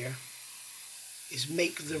do here is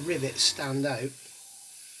make the rivet stand out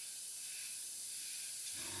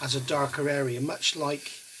as a darker area, much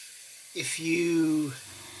like if you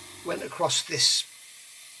went across this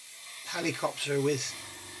helicopter with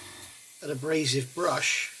an abrasive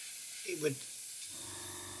brush, it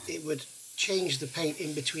would change the paint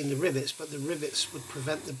in between the rivets, but the rivets would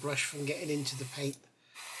prevent the brush from getting into the paint.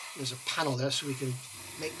 There's a panel there so we can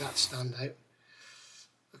make that stand out.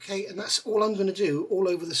 Okay, and that's all I'm going to do all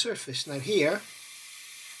over the surface. Now here,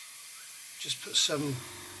 just put something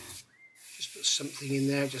in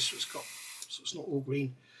there, just so it's not all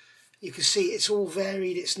green. You can see it's all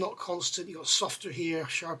varied, it's not constant. You've got softer here,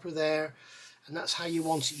 sharper there, and that's how you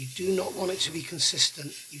want it. You do not want it to be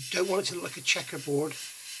consistent. You don't want it to look like a checkerboard.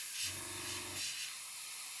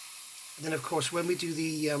 And then of course when we do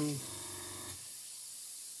the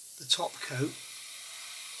top coat,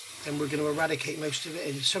 then we're going to eradicate most of it.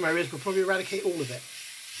 In some areas we'll probably eradicate all of it.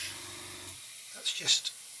 That's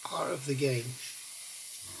just part of the game.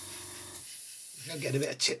 I'm getting a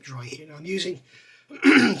bit of tip dry here. Now I'm using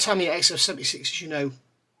Tamiya XF76, as you know,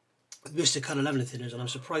 with Mr. Colour leveling thinners, and I'm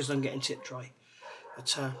surprised I'm getting tip dry.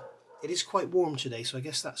 But it is quite warm today, so I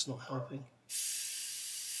guess that's not helping.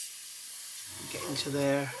 Get into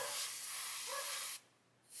there.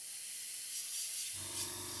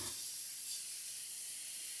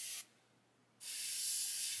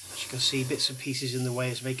 As you can see, bits and pieces in the way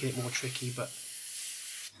is making it more tricky, but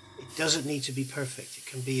it doesn't need to be perfect. It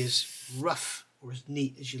can be as rough or as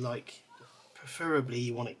neat as you like. Preferably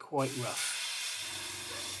you want it quite rough.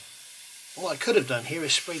 What I could have done here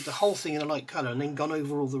is sprayed the whole thing in a light colour and then gone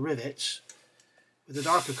over all the rivets with a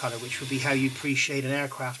darker colour, which would be how you pre-shade an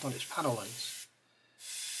aircraft on its panel lines.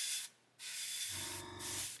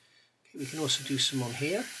 Okay, we can also do some on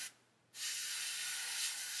here.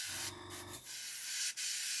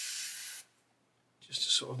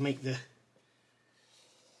 sort of make the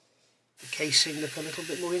casing look a little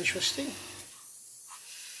bit more interesting.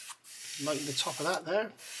 Lighten the top of that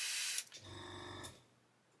there.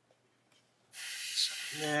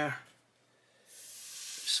 Some in there.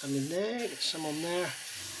 Some in there. Get some on there.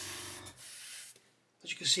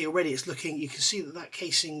 As you can see already, it's looking. You can see that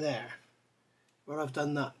casing there, where I've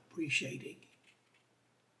done that pre-shading,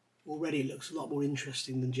 already it looks a lot more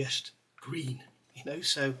interesting than just green. You know,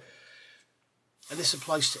 so, and this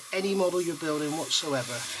applies to any model you're building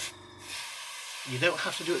whatsoever. You don't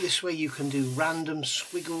have to do it this way. You can do random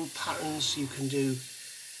squiggle patterns. You can do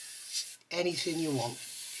anything you want.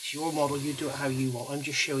 It's your model. You do it how you want. I'm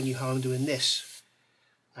just showing you how I'm doing this.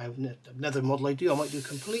 Now, another model I might do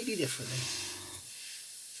completely differently.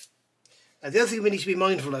 Now, the other thing we need to be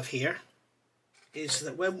mindful of here is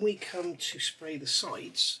that when we come to spray the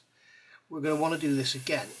sides, we're going to want to do this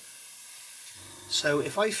again. So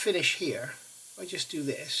if I finish here, if I just do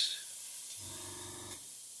this,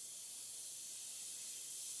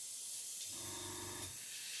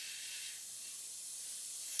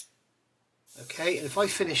 okay, and if I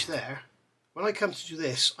finish there, when I come to do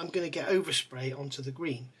this, I'm going to get overspray onto the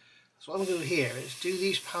green. So what I'm going to do here is do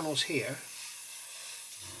these panels here.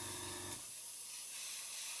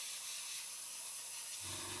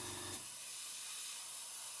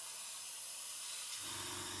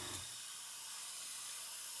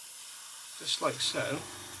 Just like so.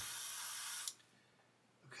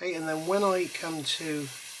 Okay, and then when I come to,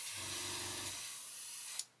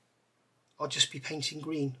 I'll just be painting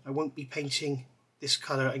green. I won't be painting this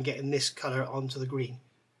colour and getting this colour onto the green.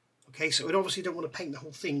 Okay, so we obviously don't want to paint the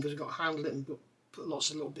whole thing because we've got to handle it and put lots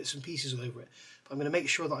of little bits and pieces all over it. But I'm going to make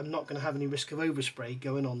sure that I'm not going to have any risk of overspray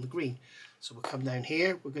going on the green. So we'll come down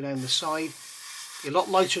here, we'll go down the side. Be a lot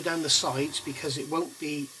lighter down the sides because it won't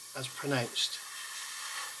be as pronounced.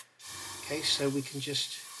 Okay, so we can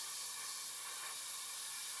just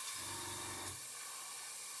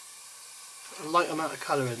put a light amount of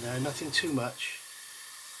colour in there, nothing too much.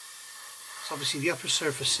 So obviously the upper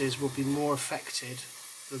surfaces will be more affected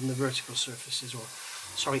than the vertical surfaces, or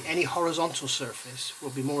sorry, any horizontal surface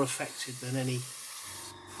will be more affected than any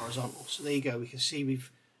horizontal. So there you go, we can see we've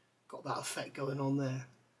got that effect going on there.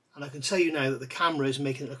 And I can tell you now that the camera is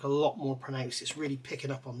making it look a lot more pronounced. It's really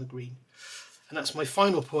picking up on the green. And that's my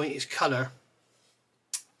final point, is colour.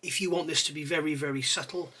 If you want this to be very, very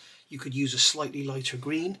subtle, you could use a slightly lighter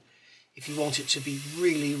green. If you want it to be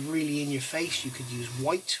really, really in your face, you could use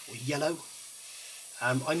white or yellow.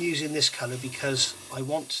 I'm using this colour because I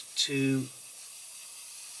want to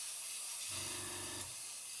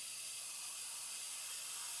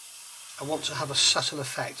have a subtle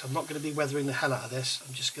effect. I'm not going to be weathering the hell out of this.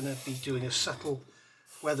 I'm just going to be doing a subtle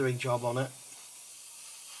weathering job on it.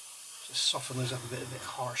 Just soften those up a bit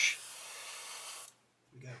harsh.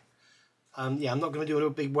 There we go. Yeah, I'm not going to do a little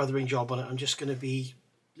big weathering job on it. I'm just going to be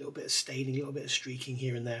a little bit of staining, a little bit of streaking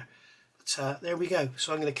here and there. But there we go.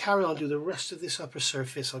 So I'm going to carry on, do the rest of this upper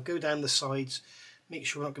surface. I'll go down the sides, make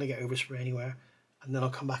sure we're not going to get overspray anywhere, and then I'll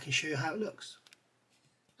come back and show you how it looks.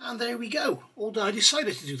 And there we go. Although I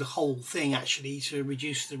decided to do the whole thing actually to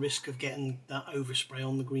reduce the risk of getting that overspray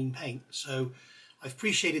on the green paint. So I've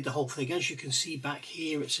pre-shaded the whole thing. As you can see back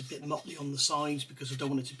here, it's a bit motley on the sides because I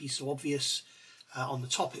don't want it to be so obvious. On the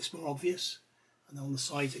top it's more obvious, and on the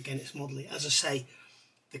sides again it's motley. As I say,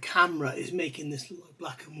 the camera is making this look like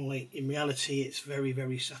black and white. In reality it's very,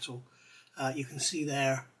 very subtle. You can see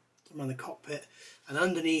there around the cockpit, and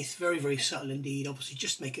underneath very, very subtle indeed. Obviously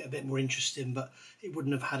just to make it a bit more interesting, but it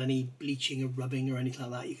wouldn't have had any bleaching or rubbing or anything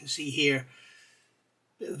like that. You can see here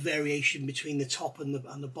a bit of variation between the top and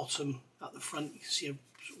the bottom at the front. You can see I've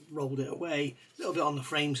sort of rolled it away. A little bit on the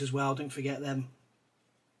frames as well, don't forget them.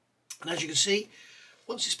 And as you can see,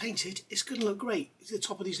 once it's painted, it's going to look great. The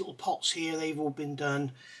top of these little pots here, they've all been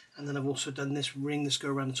done. And then I've also done this ring that's go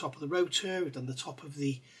around the top of the rotor. We've done the top of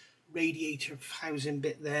the radiator housing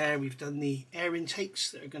bit there. We've done the air intakes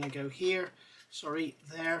that are going to go here. Sorry,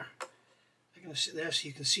 there. They're going to sit there, so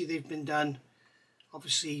you can see they've been done.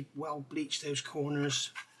 Obviously, well bleached those corners.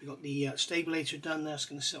 We've got the stabilator done there. It's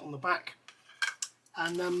going to sit on the back.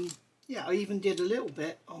 And yeah, I even did a little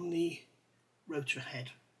bit on the rotor head.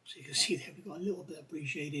 So you can see there we've got a little bit of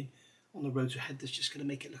pre-shading on the rotor head that's just going to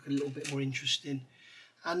make it look a little bit more interesting.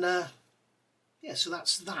 And yeah, so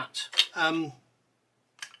that's that.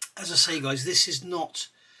 As I say guys, this is not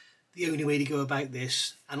the only way to go about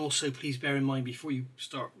this, and also please bear in mind before you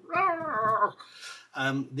start,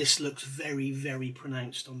 this looks very, very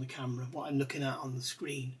pronounced on the camera. What I'm looking at on the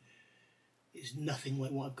screen is nothing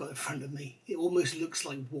like what I've got in front of me. It almost looks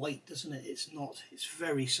like white, doesn't it? It's not, it's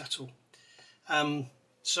very subtle.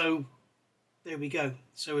 So there we go.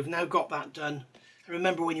 So we've now got that done. And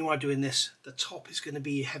remember, when you are doing this, the top is going to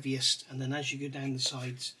be heaviest, and then as you go down the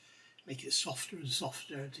sides, make it softer and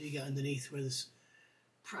softer until you get underneath where there's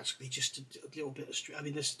practically just a little bit of straight. I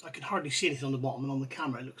mean, I can hardly see anything on the bottom, and on the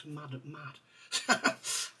camera it looks mad.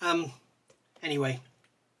 Anyway,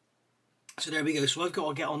 so there we go. So I've got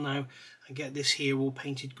to get on now and get this here all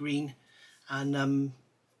painted green, and then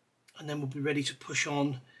we'll be ready to push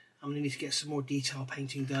on. I'm going to need to get some more detail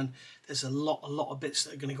painting done. There's a lot of bits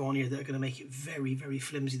that are going to go on here that are going to make it very, very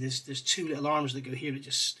flimsy. There's two little arms that go here that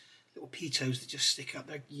just, little pitos that just stick up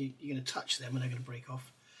there. You're going to touch them and they're going to break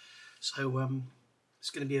off. So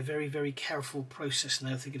it's going to be a very, very careful process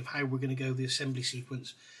now, thinking of how we're going to go the assembly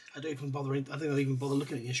sequence. I don't even bother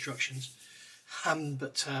looking at the instructions.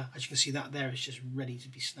 But as you can see, that there is just ready to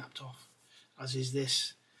be snapped off, as is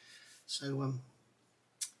this. So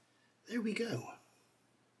there we go.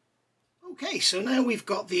 Okay, so now we've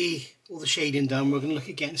got all the shading done. We're going to look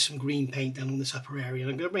at getting some green paint done on this upper area.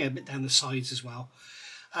 And I'm going to bring a bit down the sides as well.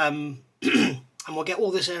 And we'll get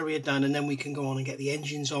all this area done, and then we can go on and get the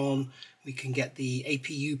engines on. We can get the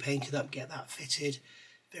APU painted up, get that fitted,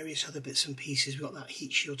 various other bits and pieces. We've got that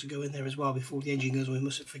heat shield to go in there as well before the engine goes on. We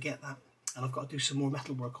mustn't forget that. And I've got to do some more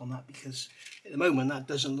metal work on that, because at the moment that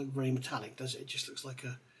doesn't look very metallic, does it? It just looks like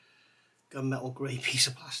a gunmetal grey piece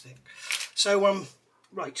of plastic. So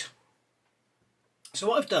right. So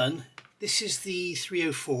what I've done, this is the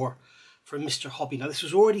 304 from Mr. Hobby. Now this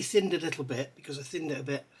was already thinned a little bit, because I thinned it a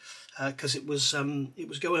bit because it was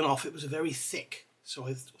going off. It was very thick, so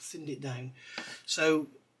I've thinned it down. So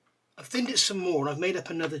I've thinned it some more, and I've made up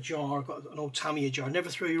another jar. I've got an old Tamiya jar. Never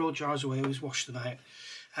throw your old jars away, always wash them out.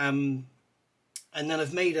 And then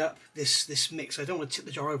I've made up this mix. I don't want to tip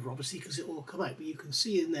the jar over, obviously, because it will all come out, but you can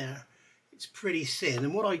see in there it's pretty thin.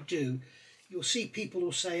 And what I do, you'll see people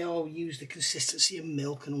will say, oh, use the consistency of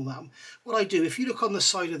milk and all that. What I do, if you look on the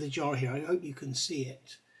side of the jar here, I hope you can see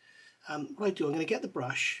it. What I do, I'm going to get the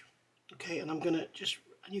brush, okay, and I'm going to just,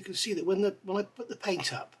 and you can see that when I put the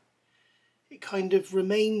paint up, it kind of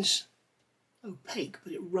remains opaque,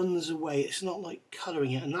 but it runs away. It's not like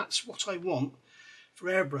colouring it, and that's what I want for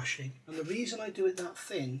airbrushing. And the reason I do it that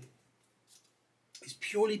thin is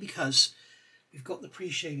purely because we've got the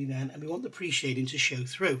pre-shading in, and we want the pre-shading to show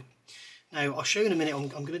through. Now, I'll show you in a minute. I'm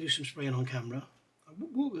going to do some spraying on camera.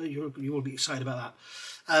 You will be excited about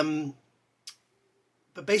that.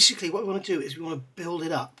 But basically, what we want to do is we want to build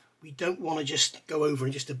it up. We don't want to just go over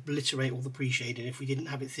and just obliterate all the pre-shading if we didn't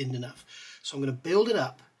have it thinned enough. So I'm going to build it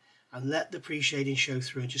up and let the pre-shading show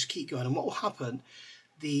through and just keep going. And what will happen,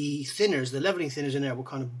 the thinners, the leveling thinners in there will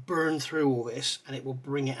kind of burn through all this, and it will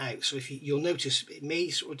bring it out. So if you'll notice, it may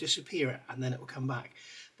sort of disappear and then it will come back.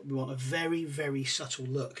 But we want a very, very subtle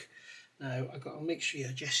look. Now, I've got to make sure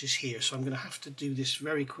Jess is here, so I'm going to have to do this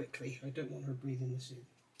very quickly. I don't want her breathing this in.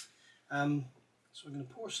 So I'm going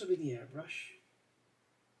to pour some in the airbrush,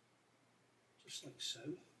 just like so.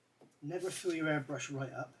 Never fill your airbrush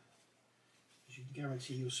right up, because you can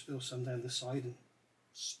guarantee you'll spill some down the side and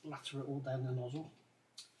splatter it all down the nozzle.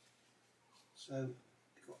 So,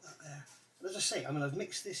 we've got that there. And as I say, I mean, I've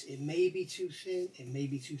mixed this. It may be too thin, it may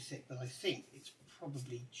be too thick, but I think it's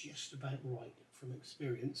probably just about right from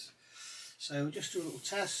experience. So just do a little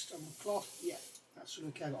test on the cloth. Yeah, that's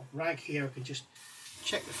okay. I've got a rag here. I can just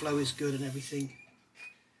check the flow is good and everything.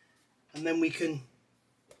 And then we can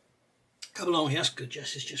come along here. That's good,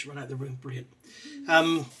 Jess has just run out of the room. Brilliant.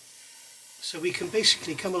 So we can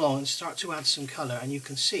basically come along and start to add some colour, and you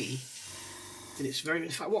can see that it's very, in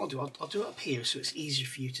fact what I'll do, I'll do it up here so it's easier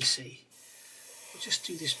for you to see. I'll just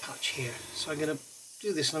do this patch here. So I'm going to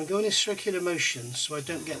do this, and I'm going in circular motion so I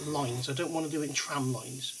don't get lines. I don't want to do it in tram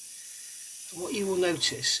lines. And what you will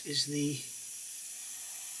notice is the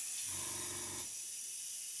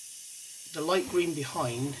light green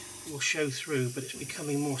behind will show through, but it's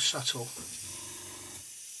becoming more subtle.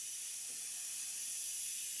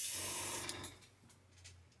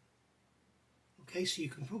 Okay, so you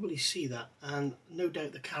can probably see that, and no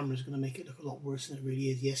doubt the camera is going to make it look a lot worse than it really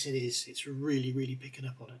is. Yes, it is. It's really, really picking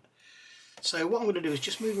up on it. So what I'm going to do is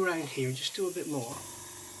just move around here and just do a bit more.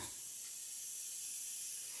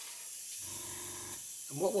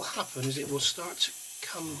 And what will happen is it will start to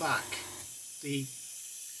come back.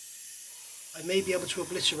 I may be able to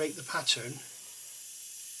obliterate the pattern,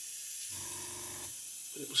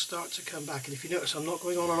 but it will start to come back. And if you notice, I'm not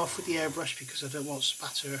going on and off with the airbrush because I don't want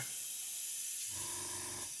spatter.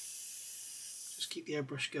 Just keep the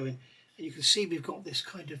airbrush going. And you can see we've got this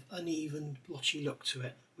kind of uneven, blotchy look to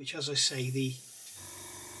it, which, as I say, the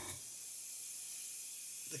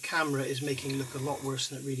camera is making look a lot worse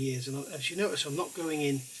than it really is. And as you notice, I'm not going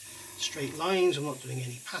in straight lines, I'm not doing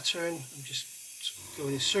any pattern, I'm just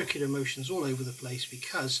going in circular motions all over the place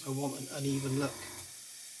because I want an uneven look.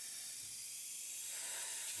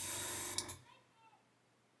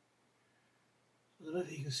 I don't know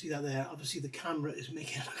if you can see that there. Obviously the camera is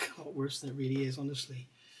making it look a lot worse than it really is, honestly.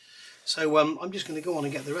 So I'm just going to go on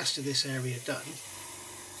and get the rest of this area done.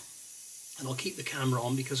 And I'll keep the camera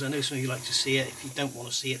on because I know some of you like to see it. If you don't want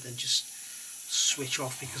to see it, then just switch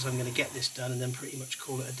off, because I'm going to get this done and then pretty much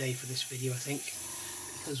call it a day for this video, I think.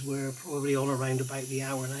 Because we're probably on around about the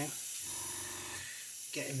hour now.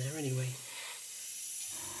 Getting there anyway.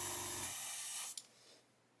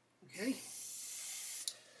 Okay.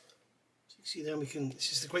 So you see there,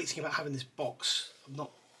 this is the great thing about having this box. I'm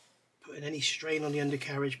not putting any strain on the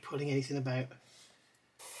undercarriage, pulling anything about.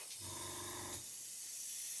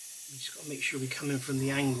 We just got to make sure we come in from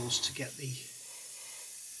the angles to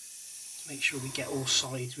make sure we get all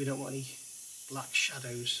sides. We don't want any black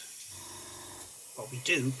shadows. Well, we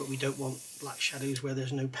do, but we don't want black shadows where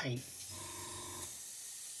there's no paint,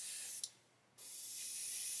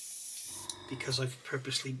 because I've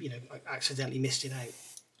purposely, I accidentally missed it out.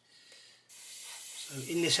 So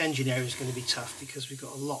in this engine area is going to be tough because we've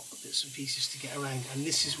got a lot of bits and pieces to get around, and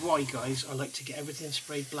this is why, guys, I like to get everything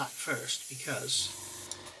sprayed black first, because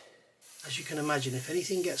as you can imagine, if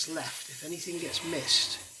anything gets left, if anything gets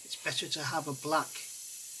missed, it's better to have a black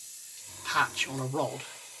patch on a rod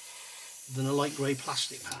than a light grey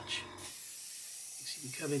plastic patch. You see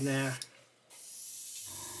me come in there.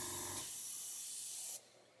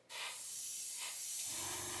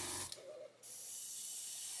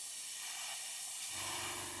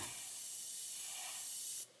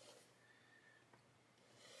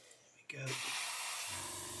 There we go.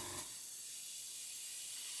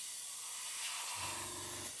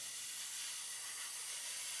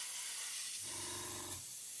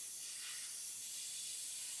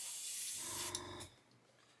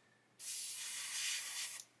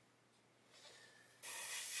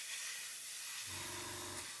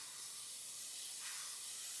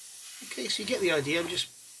 Okay, so you get the idea. I'm just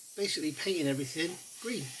basically painting everything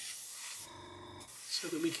green so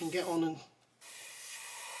that we can get on and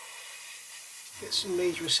get some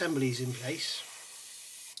major assemblies in place.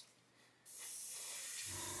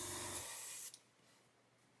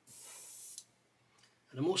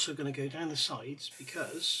 And I'm also going to go down the sides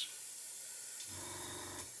because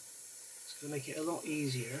it's going to make it a lot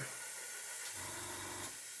easier.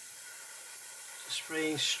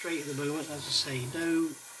 Spraying straight at the moment, as I say, no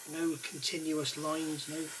continuous lines,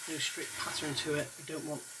 no strict pattern to it. We don't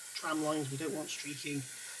want tram lines, we don't want streaking.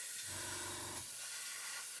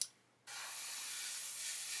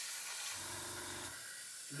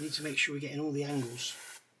 We need to make sure we're getting all the angles.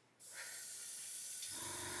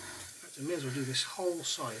 In fact, I may as well do this whole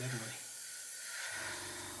side, haven't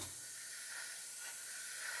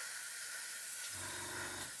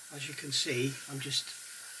I? As you can see,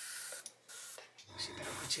 see better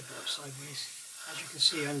if I tip it up sideways. As you can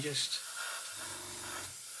see, I'm just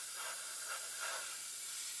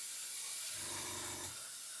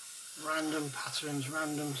random patterns,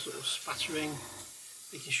 random sort of spattering,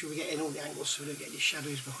 making sure we get in all the angles so we don't get any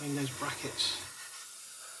shadows behind those brackets.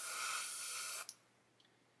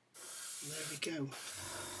 And there we go.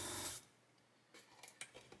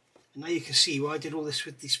 And now you can see why I did all this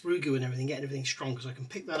with the sprue glue and everything, getting everything strong, because I can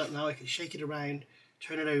pick that up now, I can shake it around,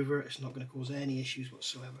 turn it over, it's not going to cause any issues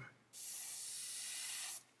whatsoever.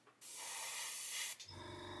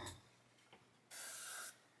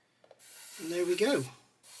 And there we go.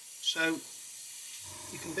 So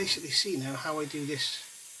you can basically see now how I do this,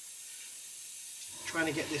 trying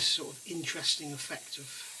to get this sort of interesting effect of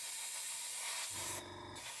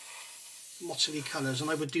mottly colours, and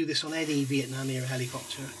I would do this on any Vietnam era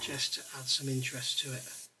helicopter just to add some interest to it.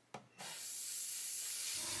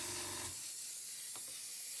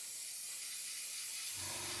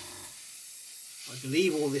 I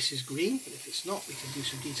believe all this is green, but if it's not, we can do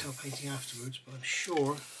some detail painting afterwards, but I'm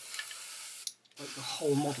sure like the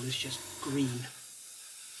whole model is just green.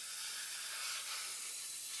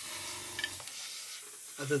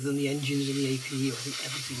 Other than the engines and the APU, I think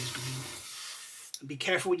everything is green. And be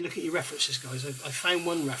careful when you look at your references, guys. I found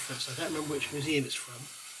one reference, I don't remember which museum it's from,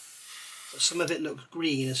 but some of it looks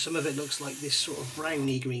green and some of it looks like this sort of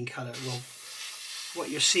browny green colour. Well, what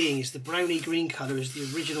you're seeing is the browny green colour is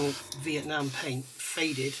the original Vietnam paint,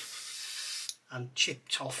 faded and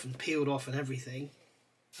chipped off and peeled off and everything,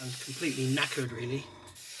 and completely knackered really.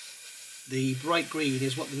 The bright green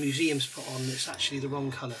is what the museum's put on. It's actually the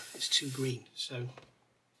wrong colour, it's too green, so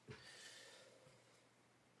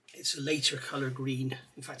it's a later colour green.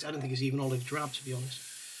 In fact, I don't think it's even olive drab, to be honest.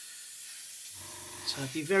 So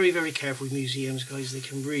be very, very careful with museums, guys. They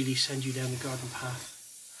can really send you down the garden path,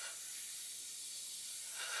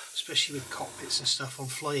 especially with cockpits and stuff on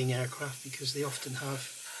flying aircraft, because they often have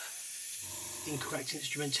incorrect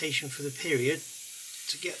instrumentation for the period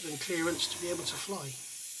to get them clearance to be able to fly.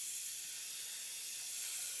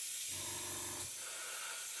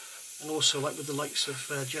 And also, like with the likes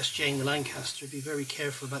of Just Jane the Lancaster, be very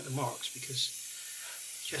careful about the marks, because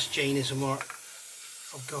Just Jane is a mark,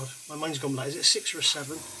 oh god, my mind's gone blank, is it a 6 or a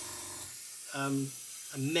 7? And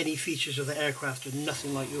many features of the aircraft are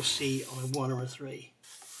nothing like you'll see on a 1 or a 3,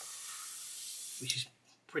 which is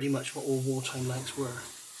pretty much what all wartime Lancs were,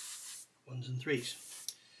 1s and 3s.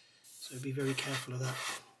 So be very careful of that.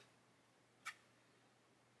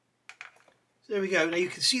 So there we go, now you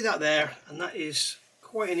can see that there, and that is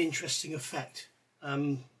quite an interesting effect.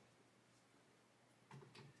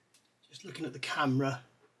 Just looking at the camera,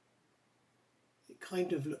 it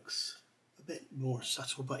kind of looks a bit more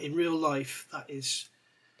subtle, but in real life that is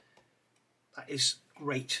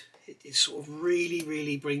great. It sort of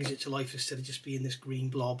really brings it to life instead of just being this green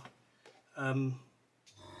blob.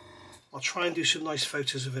 I'll try and do some nice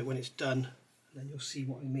photos of it when it's done, and then you'll see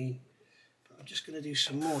what I mean. But I'm just going to do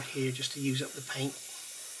some more here just to use up the paint,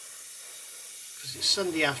 because it's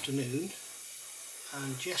Sunday afternoon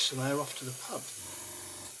and Jess and I are off to the pub.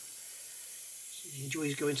 So he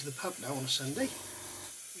enjoys going to the pub now on a Sunday.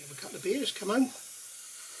 We have a couple of beers, come home,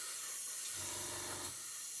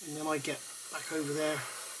 and then I get back over there,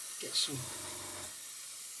 get some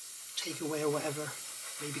takeaway or whatever,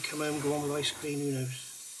 maybe come home, go on with ice cream, who knows.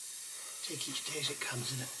 Take each day as it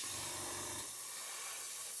comes, innit?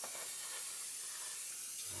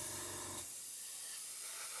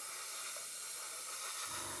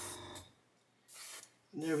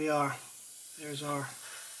 And there we are. There's our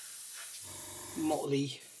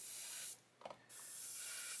motley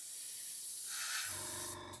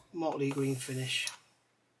green finish.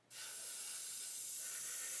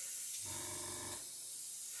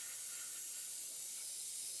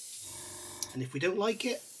 And if we don't like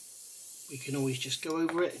it, we can always just go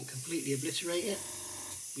over it and completely obliterate it.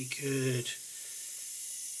 We could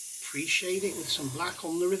pre-shade it with some black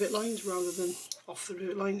on the rivet lines rather than off the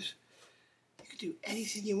rivet lines. You could do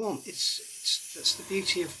anything you want. That's the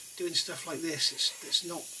beauty of doing stuff like this. It's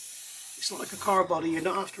not like a car body. You're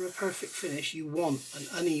not after a perfect finish. You want an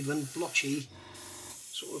uneven, blotchy,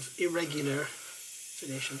 sort of irregular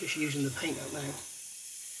finish. I'm just using the paint up now.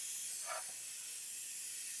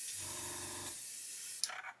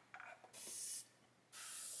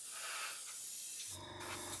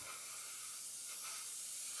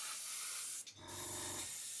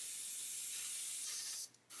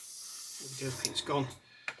 There we go, paint's gone.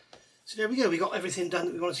 So there we go, we got everything done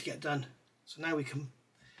that we wanted to get done. So now we can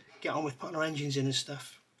get on with putting our engines in and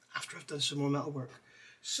stuff after I've done some more metal work.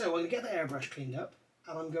 So I'm going to get the airbrush cleaned up,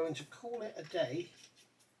 and I'm going to call it a day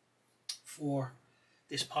for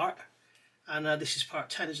this part. And this is part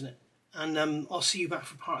 10, isn't it? And I'll see you back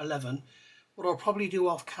for part 11. What I'll probably do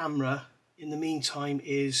off camera in the meantime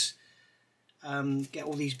is get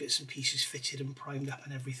all these bits and pieces fitted and primed up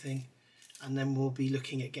and everything. And then we'll be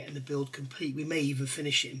looking at getting the build complete. We may even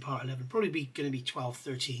finish it in part 11. Probably going to be 12,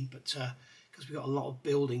 13, but because we've got a lot of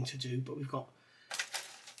building to do. But we've got,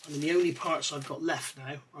 I mean, the only parts I've got left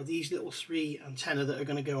now are these little 3 antennae that are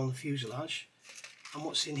going to go on the fuselage, and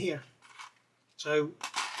what's in here. So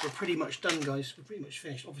we're pretty much done, guys. We're pretty much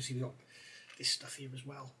finished. Obviously we've got this stuff here as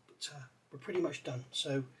well, but we're pretty much done.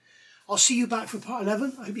 So I'll see you back for part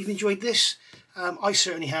 11. I hope you've enjoyed this. I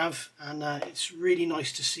certainly have, and it's really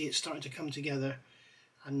nice to see it starting to come together.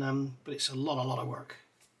 And but it's a lot of work.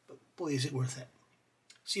 But boy, is it worth it.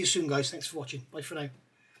 See you soon, guys. Thanks for watching. Bye for now.